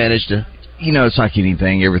advantage to. It's like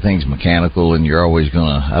anything. Everything's mechanical, and you're always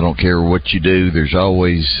I don't care what you do. There's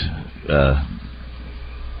always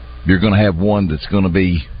you're going to have one that's going to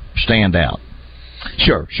be stand out.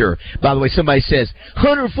 Sure. By the way, somebody says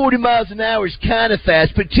 140 miles an hour is kind of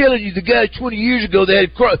fast, but telling you the guy 20 years ago that had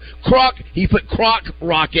he put Croc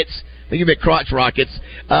rockets. I think he meant crotch rockets.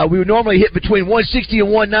 We would normally hit between 160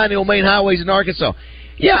 and 190 on main highways in Arkansas.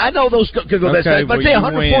 Yeah, I know those could go that fast, but I tell you,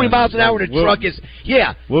 140 miles an hour in a truck is,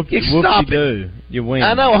 stop it. You win.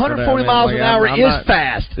 I know, 140 miles an hour is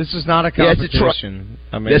fast. This is not a competition.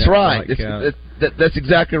 I mean, that's right. That's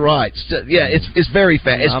exactly right. It's very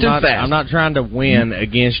fast. It's too fast. I'm not trying to win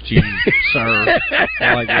against you, sir.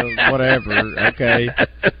 Whatever. Okay.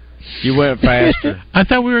 You went faster. I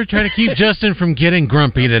thought we were trying to keep Justin from getting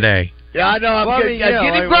grumpy today. Yeah, I know. I'm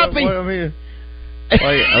getting grumpy.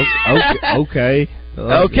 Okay.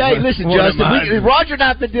 Okay, listen, Justin. Roger and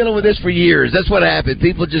I've been dealing with this for years. That's what happened.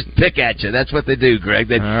 People just pick at you. That's what they do, Greg.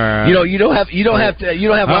 They, right. You don't have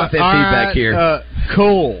offensive feedback here.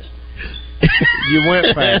 Cool. You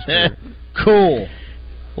went faster. Cool.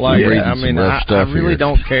 I really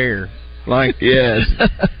don't care. Yes.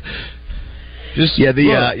 Just I'm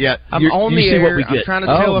on the air. I'm trying to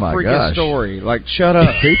tell a freaking story. Like, shut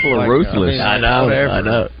up. People are ruthless. I know.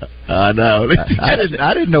 I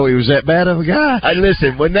didn't know he was that bad of a guy.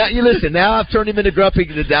 Now I've turned him into grumpy.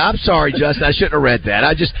 I'm sorry, Justin. I shouldn't have read that.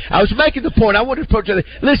 I was making the point. I wanted to approach it.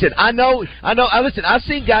 Listen, I know. Listen, I've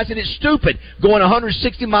seen guys, and it's stupid, going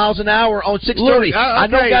 160 miles an hour on 630. I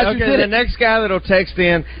know guys who did it. The next guy that'll text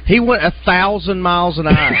in, he went 1,000 miles an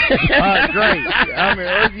hour. Great. I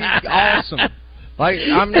mean, awesome. Like,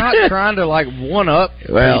 I'm not trying to one up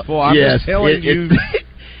people. I'm just telling you.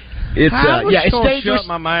 It's it's dangerous. Shut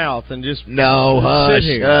my mouth and just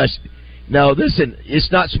hush. No, listen, it's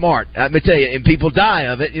not smart. Let me tell you, and people die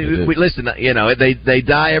of it. Listen, they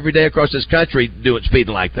die every day across this country doing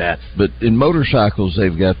speeding like that. But in motorcycles,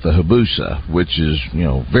 they've got the Hayabusa, which is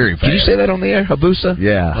very fast. Can you say that on the air, Hayabusa?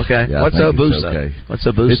 Yeah. Okay. Yeah, What's a Hayabusa? Okay. What's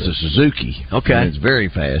a Hayabusa? It's a Suzuki. Okay. And it's very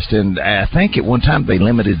fast, and I think at one time they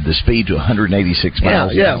limited the speed to 186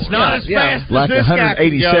 miles. Yeah, it's not as fast. Like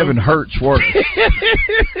 187 hertz work.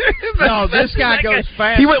 No, this guy goes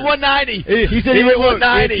fast. He went 190. He said he went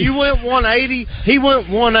 190. If you went 180, he went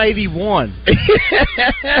 181.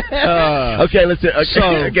 Okay, let's do it.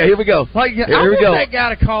 Okay, here we go. I want that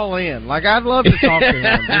guy to call in. I'd love to talk to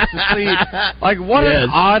him just to see, what an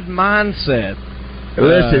odd mindset.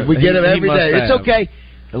 Listen, we get him every day. It's okay.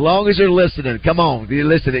 As long as they're listening. Come on, you're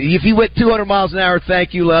listening. If you went 200 miles an hour,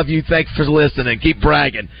 thank you, love you. Thanks for listening. Keep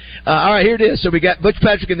bragging. All right, here it is. So we got Butch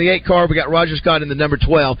Patrick in the 8 car. We got Roger Scott in the number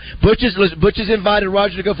 12. Butch has invited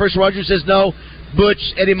Roger to go first. Roger says no. Butch,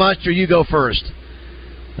 Eddie Monster, you go first.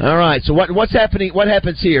 All right. So what's happening? What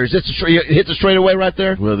happens here? Is this hit the straightaway right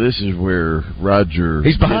there? Well, this is where Roger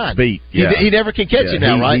he's behind. Beat. Yeah. He never can catch you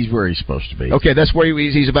now, right? He's where he's supposed to be. Okay, that's where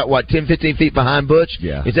he's about 10, 15 feet behind Butch.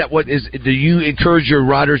 Yeah. Is that what is? Do you encourage your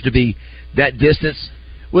riders to be that distance?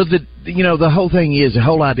 Well, the whole thing is, the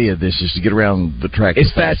whole idea of this is to get around the track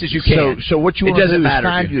as fast as you can. So what you want to do is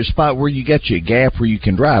find you a spot where you got you a gap where you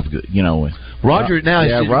can drive good. Roger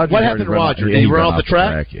Roger. What happened to Roger? Did he run off the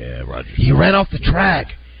track? Yeah, Roger. He ran off the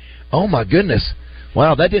track. Oh my goodness!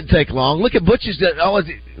 Wow, that didn't take long. Look at Butch's.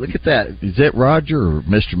 Look at that. Is that Roger or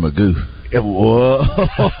Mr. Magoo?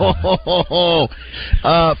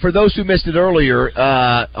 Whoa! For those who missed it earlier,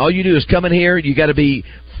 all you do is come in here. You got to be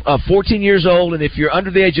 14 years old, and if you're under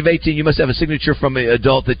the age of 18, you must have a signature from an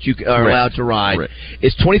adult that you are allowed to ride. Right.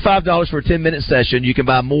 It's $25 for a 10-minute session. You can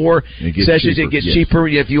buy more sessions. It gets cheaper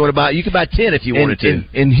if you want to buy. You can buy 10 if you wanted to.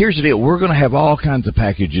 And here's the deal: we're going to have all kinds of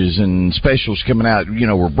packages and specials coming out.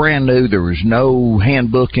 We're brand new. There was no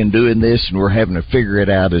handbook in doing this, and we're having to figure it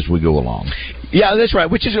out as we go along. Yeah, that's right.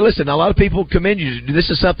 Which is, listen, a lot of people commend you. This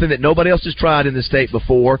is something that nobody else has tried in the state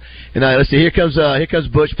before. And let's see, here comes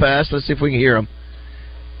Butch past. Let's see if we can hear him.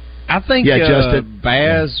 I think, Justin.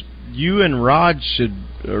 Baz, you and Rod should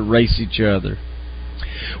race each other.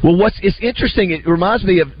 Well, it's interesting. It reminds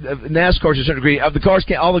me of NASCAR to a certain degree. All the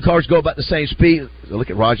cars go about the same speed. Look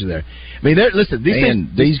at Roger there. I mean, listen.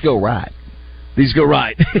 These go right. These go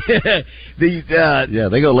right. They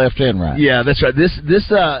go left and right. Yeah, that's right.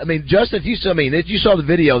 I mean, Justin, if you saw the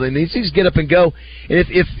video, then these things get up and go. And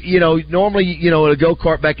if normally, a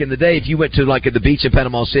go-kart back in the day, if you went to at the beach in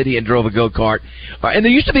Panama City and drove a go-kart, and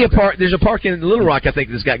there used to be there's a park in Little Rock, I think,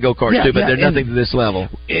 that's got go-karts too, but they're nothing to this level.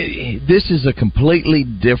 This is a completely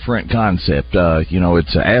different concept.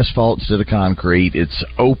 It's asphalt instead of concrete. It's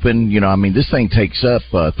open. This thing takes up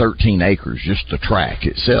 13 acres, just the track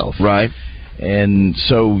itself. Right. And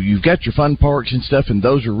so you've got your fun parks and stuff, and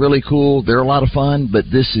those are really cool. They're a lot of fun, but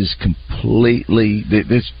this is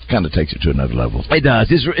this kind of takes it to another level. It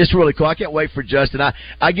does. It's really cool. I can't wait for Justin.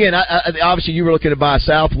 Obviously you were looking to buy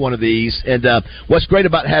south one of these, and what's great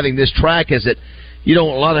about having this track is that a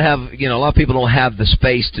lot of people don't have the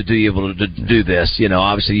space to be able to do this.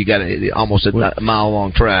 Obviously you got almost a mile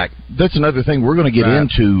long track. That's another thing. We're going to get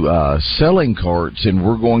into selling carts, and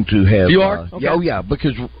we're going to have. You are? Okay. Oh yeah,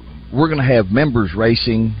 because we're going to have members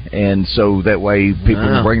racing, and so that way people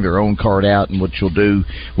can bring their own cart out. And what you'll do,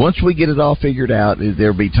 once we get it all figured out,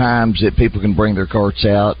 there'll be times that people can bring their carts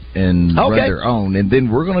out and run their own, and then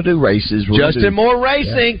we're going to do races. More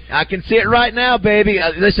racing. Yeah. I can see it right now, baby.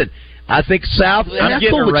 Listen, I think South. I'm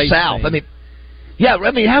getting cool a race South. name.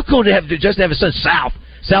 How cool to have a son South.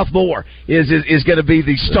 Southmore is going to be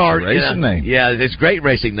the start. Racing name. Yeah, it's a great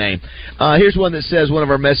racing name. Here's one that says, one of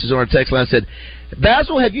our messages on our text line said,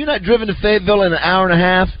 Basil, have you not driven to Fayetteville in an hour and a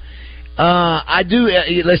half? I do.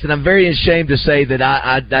 Listen, I'm very ashamed to say that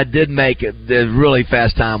I did make the really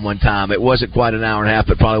fast time one time. It wasn't quite an hour and a half,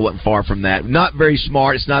 but probably wasn't far from that. Not very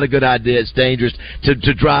smart. It's not a good idea. It's dangerous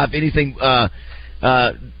to drive anything over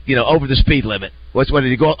the speed limit. What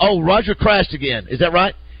did he go? Oh, Roger crashed again. Is that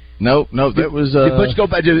right? No, that was. Did Butch go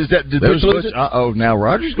back? Did Butch lose it? Now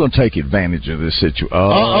Roger's going to take advantage of this situation.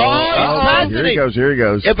 Here he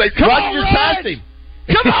goes. Yeah, but Roger just passed him.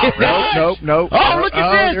 Come on, Nope. Oh, look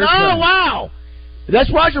at this. Oh, wow.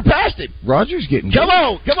 That's Roger passed him. Roger's getting Come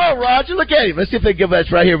on, Roger. Look at him. Let's see if they give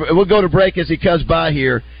us right here. We'll go to break as he comes by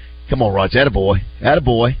here. Come on, Roger.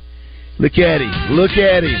 Attaboy. Look at him.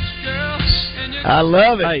 I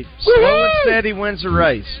love it. Hey, slow and steady wins the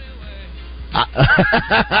race.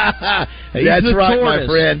 That's right, my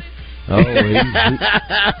friend.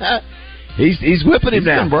 He's whipping him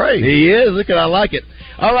now. He is. Look at, I like it.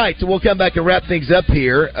 All right, so we'll come back and wrap things up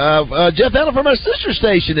here. Jeff Allen from our sister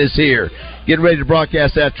station is here, getting ready to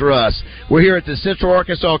broadcast after us. We're here at the Central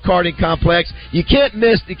Arkansas Karting Complex. You can't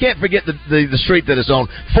forget the street that it's on,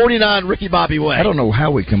 49 Ricky Bobby Way. I don't know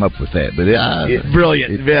how we come up with that, but it's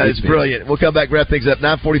brilliant. It's brilliant. We'll come back and wrap things up.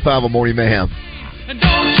 9:45 on Morning Mayhem. And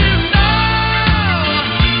don't you know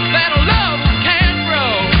that love can't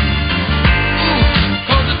grow?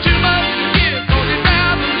 'Cause it's too much to give, 'cause you'd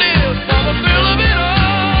rather live for the thrill of it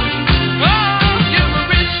all. Oh, you're a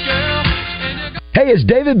rich girl. Hey, it's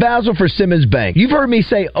David Basil for Simmons Bank. You've heard me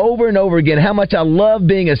say over and over again how much I love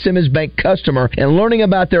being a Simmons Bank customer and learning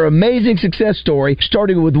about their amazing success story,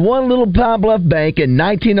 starting with one little Pine Bluff bank in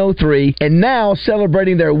 1903 and now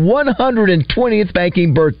celebrating their 120th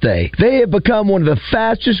banking birthday. They have become one of the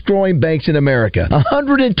fastest growing banks in America.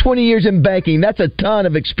 120 years in banking, that's a ton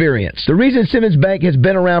of experience. The reason Simmons Bank has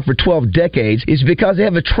been around for 12 decades is because they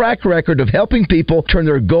have a track record of helping people turn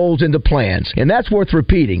their goals into plans. And that's worth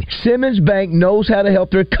repeating. Simmons Bank knows how to help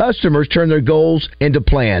their customers turn their goals into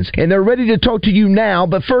plans. And they're ready to talk to you now,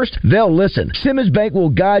 but first, they'll listen. Simmons Bank will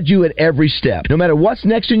guide you at every step. No matter what's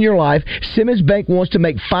next in your life, Simmons Bank wants to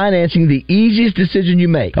make financing the easiest decision you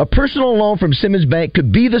make. A personal loan from Simmons Bank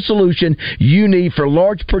could be the solution you need for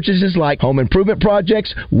large purchases like home improvement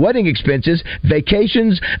projects, wedding expenses,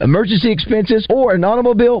 vacations, emergency expenses, or an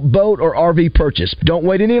automobile, boat, or RV purchase. Don't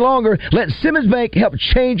wait any longer. Let Simmons Bank help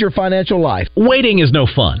change your financial life. Waiting is no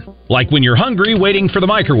fun. Like when you're hungry, waiting for the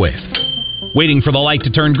microwave. Waiting for the light to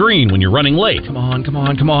turn green when you're running late. Come on.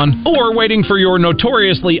 Or waiting for your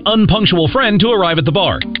notoriously unpunctual friend to arrive at the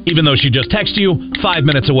bar, even though she just texted you 5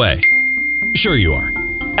 minutes away. Sure you are.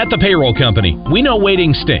 At the Payroll Company, we know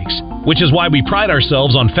waiting stinks, which is why we pride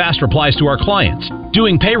ourselves on fast replies to our clients,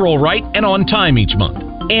 doing payroll right and on time each month,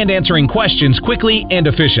 and answering questions quickly and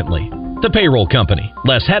efficiently. The Payroll Company.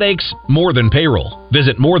 Less headaches, more than payroll.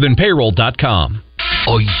 Visit morethanpayroll.com.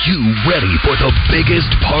 Are you ready for the biggest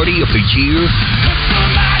party of the year?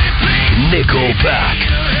 Nickelback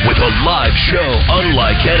with a live show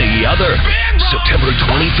unlike any other. September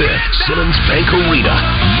 25th, Simmons Bank Arena.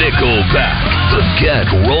 Nickelback, the Get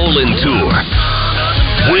Rollin' Tour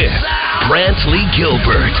with Brantley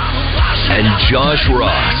Gilbert and Josh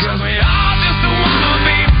Ross.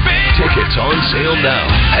 Tickets on sale now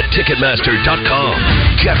at Ticketmaster.com.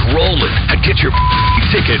 Get rolling and get your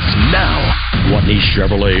tickets now. Gwatney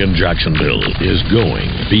Chevrolet in Jacksonville is going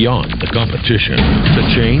beyond the competition to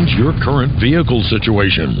change your current vehicle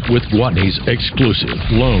situation with Gwatney's exclusive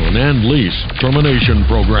loan and lease termination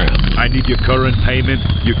program. I need your current payment,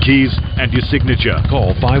 your keys, and your signature.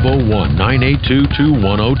 Call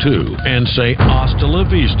 501-982-2102 and say hasta la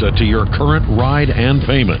vista to your current ride and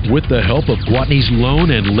payment with the help of Gwatney's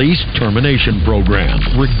loan and lease termination program,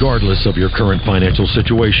 regardless of your current financial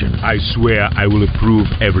situation. I swear I will approve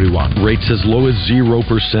everyone. Rates as low as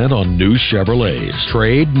 0% on new Chevrolets.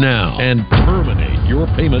 Trade now and terminate your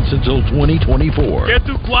payments until 2024. Get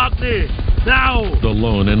to Gwatney now! The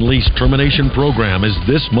loan and lease termination program is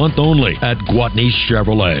this month only at Gwatney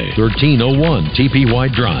Chevrolet, 1301 TPY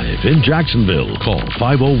Drive in Jacksonville. Call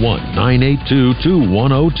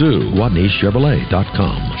 501-982-2102.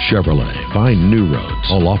 GwatneyChevrolet.com. Chevrolet. Find new roads.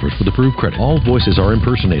 All offers with approved credit. All voices are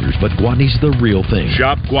impersonators, but Gwatney's the real thing.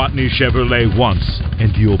 Shop Gwatney Chevrolet once,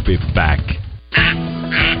 and you'll be back.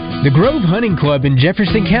 The Grove Hunting Club in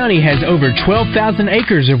Jefferson County has over 12,000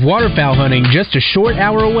 acres of waterfowl hunting just a short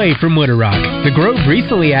hour away from Wooded Rock. The Grove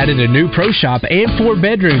recently added a new pro shop and 4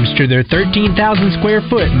 bedrooms to their 13,000 square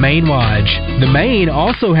foot main lodge. The main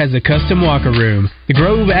also has a custom locker room. The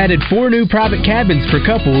Grove added 4 new private cabins for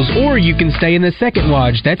couples, or you can stay in the second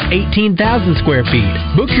lodge that's 18,000 square feet.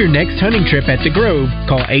 Book your next hunting trip at The Grove.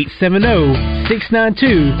 Call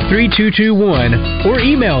 870-692-3221 or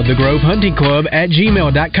email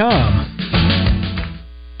thegrovehuntingclub@gmail.com.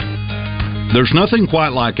 There's nothing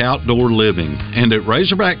quite like outdoor living, and at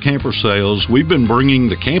Razorback Camper Sales, we've been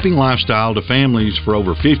bringing the camping lifestyle to families for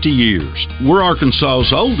over 50 years. We're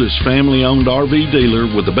Arkansas's oldest family-owned RV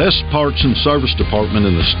dealer with the best parts and service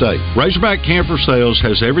department in the state. Razorback Camper Sales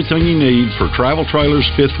has everything you need for travel trailers,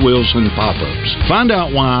 fifth wheels, and pop-ups. Find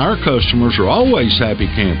out why our customers are always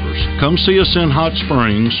happy campers. Come see us in Hot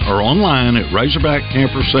Springs or online at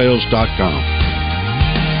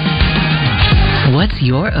RazorbackCamperSales.com. What's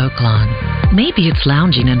your Oaklawn? Maybe it's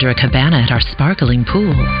lounging under a cabana at our sparkling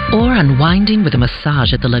pool, or unwinding with a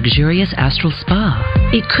massage at the luxurious Astral Spa.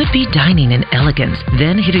 It could be dining in elegance,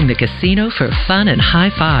 then hitting the casino for fun and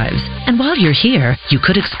high fives. And while you're here, you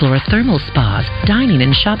could explore thermal spas, dining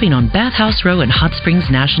and shopping on Bathhouse Row in Hot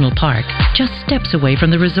Springs National Park, just steps away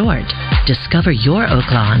from the resort. Discover your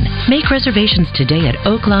Oaklawn. Make reservations today at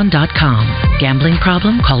oaklawn.com. Gambling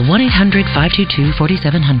problem? Call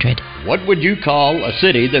 1-800-522-4700. What would you call a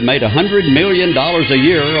city that made $100 million a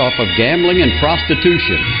year off of gambling and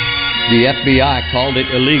prostitution? The FBI called it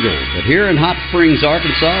illegal, but here in Hot Springs,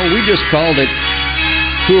 Arkansas, we just called it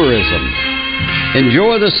tourism.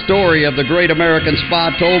 Enjoy the story of the great American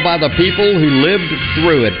spy told by the people who lived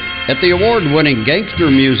through it at the award-winning Gangster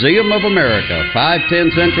Museum of America,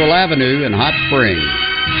 510 Central Avenue in Hot Springs.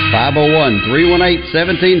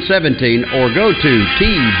 501-318-1717 or go to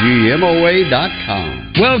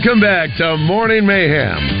tgmoa.com. Welcome back to Morning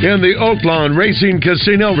Mayhem in the Oaklawn Racing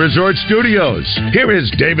Casino Resort Studios. Here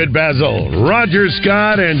is David Basil, Roger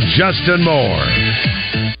Scott, and Justin Moore.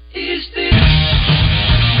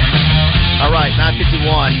 All right,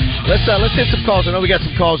 9:51. Let's hit some calls. I know we got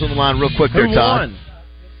some calls on the line real quick there, Todd.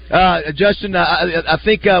 Justin, I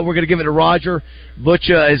think we're going to give it to Roger. Butch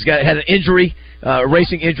had an injury.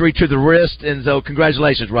 Racing injury to the wrist, and so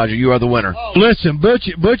congratulations, Roger. You are the winner. Listen, Butch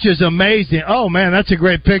is amazing. Oh man, that's a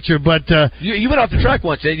great picture. But you went off the track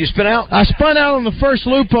once, didn't you? Spin out? I spun out on the first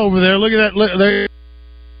loop over there. Look at that. Look there.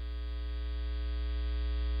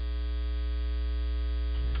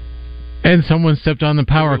 And someone stepped on the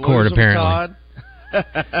power cord, apparently.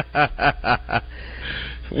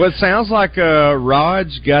 Well, it sounds like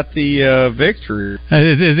Raj got the victory.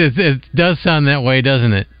 It does sound that way,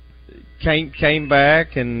 doesn't it? Came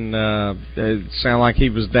back and it sounded like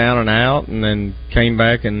he was down and out, and then came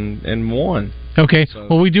back and won. Okay. So,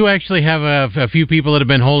 well, we do actually have a few people that have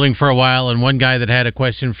been holding for a while, and one guy that had a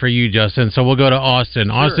question for you, Justin. So we'll go to Austin.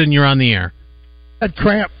 Sure. Austin, you're on the air. That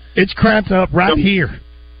cramp. It's cramped up right here.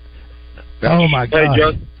 Oh my God! Hey,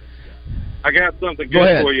 Justin, I got something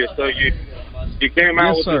good for you. So you came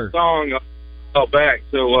out with a song back.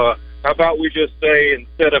 So how about we just say,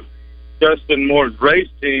 instead of Justin Moore's race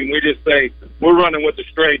team, we just say we're running with the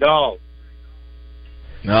Stray Dogs.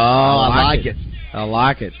 Oh, I like it. I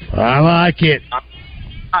like it. I like it. All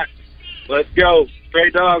right. Let's go.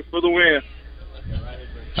 Stray Dogs for the win.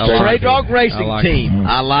 Stray Dog Racing Team.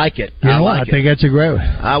 I like it. I think that's a great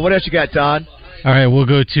one. What else you got, Todd? All right, we'll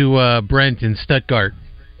go to Brent in Stuttgart.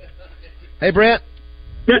 Hey, Brent.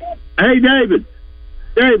 Hey, David.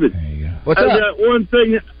 David. There you go. What's up?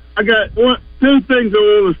 I got two things I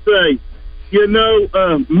want to say. You know,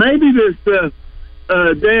 maybe this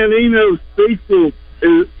Dan Eno sequel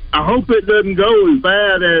is. I hope it doesn't go as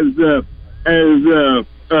bad as the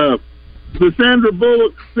Sandra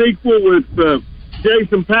Bullock sequel with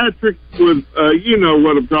Jason Patrick with you know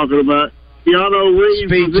what I'm talking about. Keanu Reeves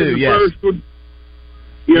Speed was in 2, the yes. first one.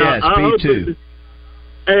 Yeah, Speed 2.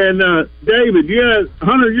 And David,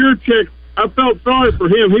 Hunter Yurchek, I felt sorry for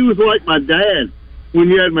him. He was like my dad when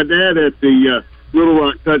you had my dad at the Little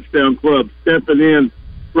Rock Touchdown Club stepping in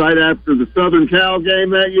right after the Southern Cal game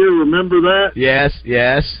that year. Remember that? Yes,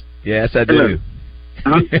 I do.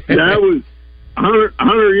 That was Hunter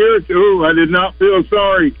Yurchek. Oh, I did not feel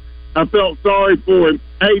sorry. I felt sorry for him.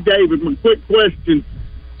 Hey, David, my quick question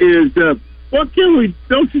is, what can we?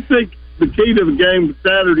 Don't you think the key to the game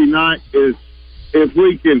Saturday night is if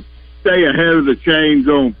we can stay ahead of the chains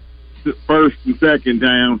on first and second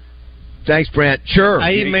down? Thanks, Brent. Sure.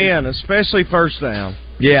 Amen. Especially first down.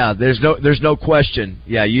 Yeah, there's no question.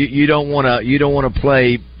 Yeah, you don't want to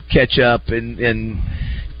play catch up in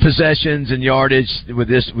possessions and yardage with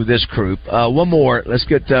this group. One more. Let's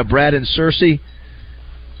get Brad and Searcy.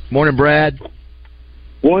 Morning, Brad.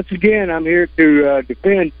 Once again, I'm here to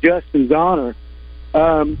defend Justin's honor.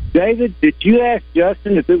 David, did you ask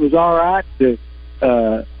Justin if it was all right to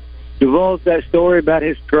divulge that story about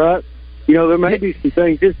his truck? You know, there may be some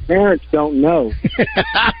things his parents don't know.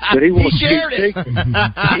 But he shared it.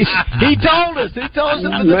 He told us. He told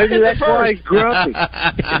us. Maybe that's why he's grumpy.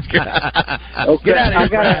 Okay, I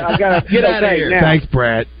gotta get out of here. Now, thanks,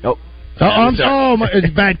 Brad. Oh,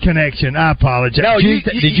 It's bad connection. I apologize. No,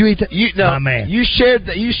 did you eat that? No, my man. You shared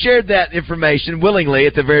that information willingly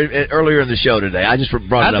at the earlier in the show today. I just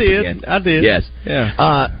brought it up again. I did. Yes.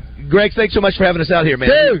 Yeah. Greg, thanks so much for having us out here, man.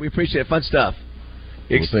 Dude. We appreciate it. Fun stuff.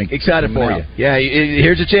 Coming Excited for you. out. Yeah,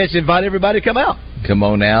 here's a chance to invite everybody to come out. Come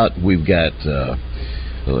on out. We've got,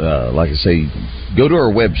 like I say, go to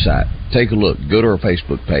our website. Take a look. Go to our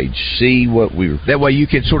Facebook page. See what we're... That way you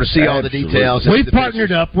can sort of see all the details. We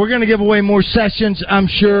partnered up. We're going to give away more sessions, I'm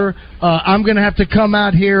sure. I'm going to have to come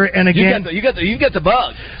out here and again... You got the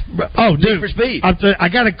bug. Oh, dude. For speed. I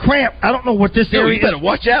got a cramp. I don't know what this area is. You better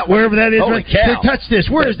watch out. Wherever that is. Holy cow. Touch this.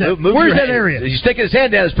 Where is that? Where's that area? He's sticking his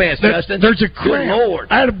hand down his pants, Justin. There's a cramp. Good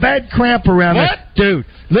Lord. I had a bad cramp around What? there. Dude,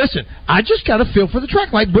 listen, I just got a feel for the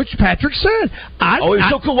track, like Butch Patrick said. It was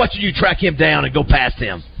so cool watching you track him down and go past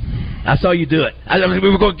him. I saw you do it. We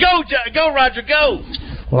were going, go, Roger, go.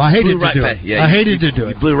 Well, I hated to do it. I hated to do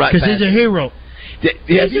it. Blew right because past he's a hero.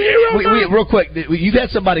 Yes, real quick, you've had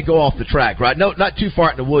somebody go off the track, right? No, not too far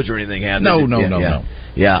in the woods or anything, have No.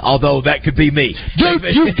 Yeah, although that could be me. Dude,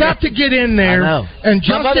 you've got to get in there. I know. And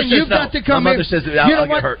Justin, you've got to come in. My mother says that I'll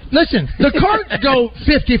get hurt. Listen, the carts go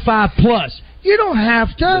 55 plus. You don't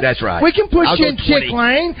have to. That's right. We can push I'll you in go Chick 20.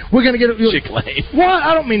 Lane. We're going to get it. Chick Lane. Well,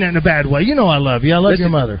 I don't mean that in a bad way. You know I love you. I love your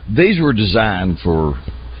mother. These were designed for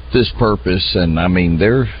this purpose, and I mean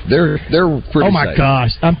they're pretty. Oh my safe.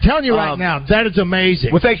 gosh! I'm telling you right now, that is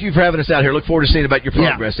amazing. Well, thank you for having us out here. Look forward to seeing about your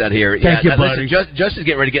progress out here. Thank you, buddy. Listen, Justin's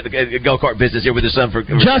getting ready to get the go-kart business here with his son for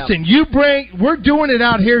Justin, we're doing it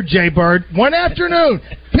out here, Jay Bird. One afternoon.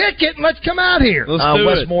 Pick it and let's come out here.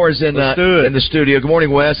 Wes Moore is in the studio. Good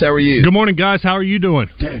morning, Wes. How are you? Good morning, guys. How are you doing?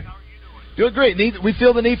 Doing great. We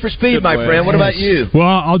feel the need for speed, my friend. What about you? Well,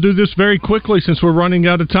 I'll do this very quickly since we're running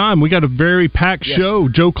out of time. We got a very packed show.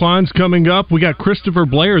 Joe Klein's coming up. We got Christopher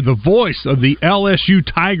Blair, the voice of the LSU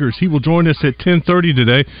Tigers. He will join us at 10:30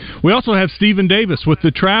 today. We also have Stephen Davis with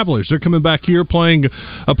the Travelers. They're coming back here playing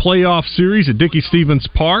a playoff series at Dickey Stevens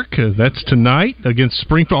Park. That's tonight against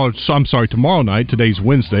Springfield. I'm sorry, tomorrow night. Today's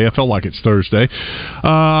Wednesday. I felt like it's Thursday.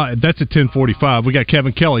 That's at 10:45. We got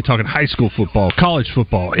Kevin Kelly talking high school football, college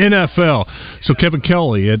football, NFL. So Kevin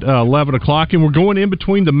Kelly at 11 o'clock. And we're going in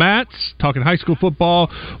between the mats, talking high school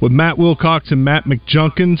football with Matt Wilcox and Matt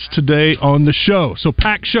McJunkins today on the show. So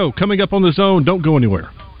packed show coming up on the Zone. Don't go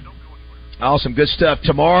anywhere. Awesome, good stuff.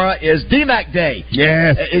 Tomorrow is DMAC Day.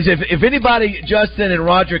 Yes. If anybody, Justin and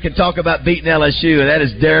Roger, can talk about beating LSU, and that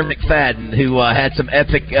is Darren McFadden, who had some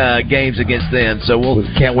epic games against them. So we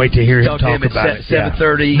can't wait to hear him talk him about at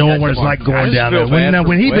 7:30. No one was like going down there. When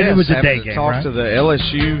it was a day game, talk right? to the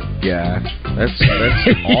LSU guy. That's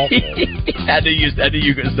awful. I knew you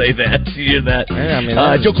were going to say that. You hear that? Yeah, I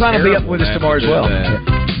mean, Joe Klein will be up with us tomorrow as well.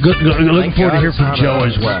 Looking forward to hear from Joe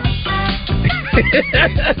as well.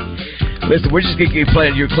 Listen, we're just going to keep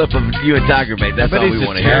playing your clip of you and Tiger Bait. That's all we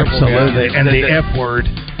want to hear. Absolutely. And the F word.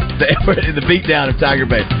 The beatdown of Tiger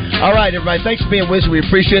Bait. All right, everybody. Thanks for being with us. We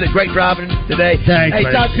appreciate it. Great driving today. Thanks, hey,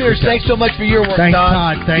 Todd Pierce, thanks so much for your work, Thanks,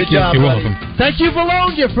 Todd. Thank Good you. job, You're buddy. welcome. Thank you,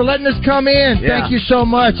 Valonia, for letting us come in. Yeah. Thank you so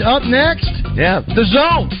much. Up next, The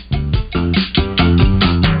Zone.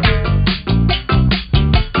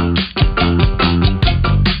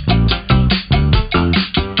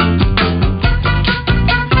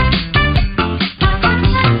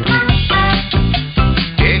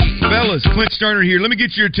 Clint Sterner here. Let me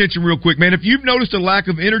get your attention real quick, man. If you've noticed a lack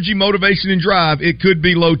of energy, motivation, and drive, it could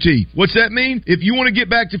be low T. What's that mean? If you want to get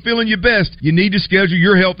back to feeling your best, you need to schedule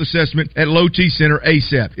your health assessment at Low T Center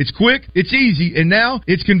ASAP. It's quick, it's easy, and now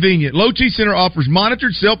it's convenient. Low T Center offers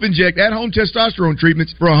monitored self-inject at-home testosterone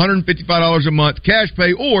treatments for $155 a month, cash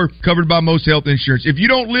pay, or covered by most health insurance. If you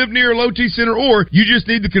don't live near a Low T Center or you just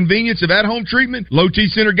need the convenience of at-home treatment, Low T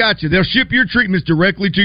Center got you. They'll ship your treatments directly to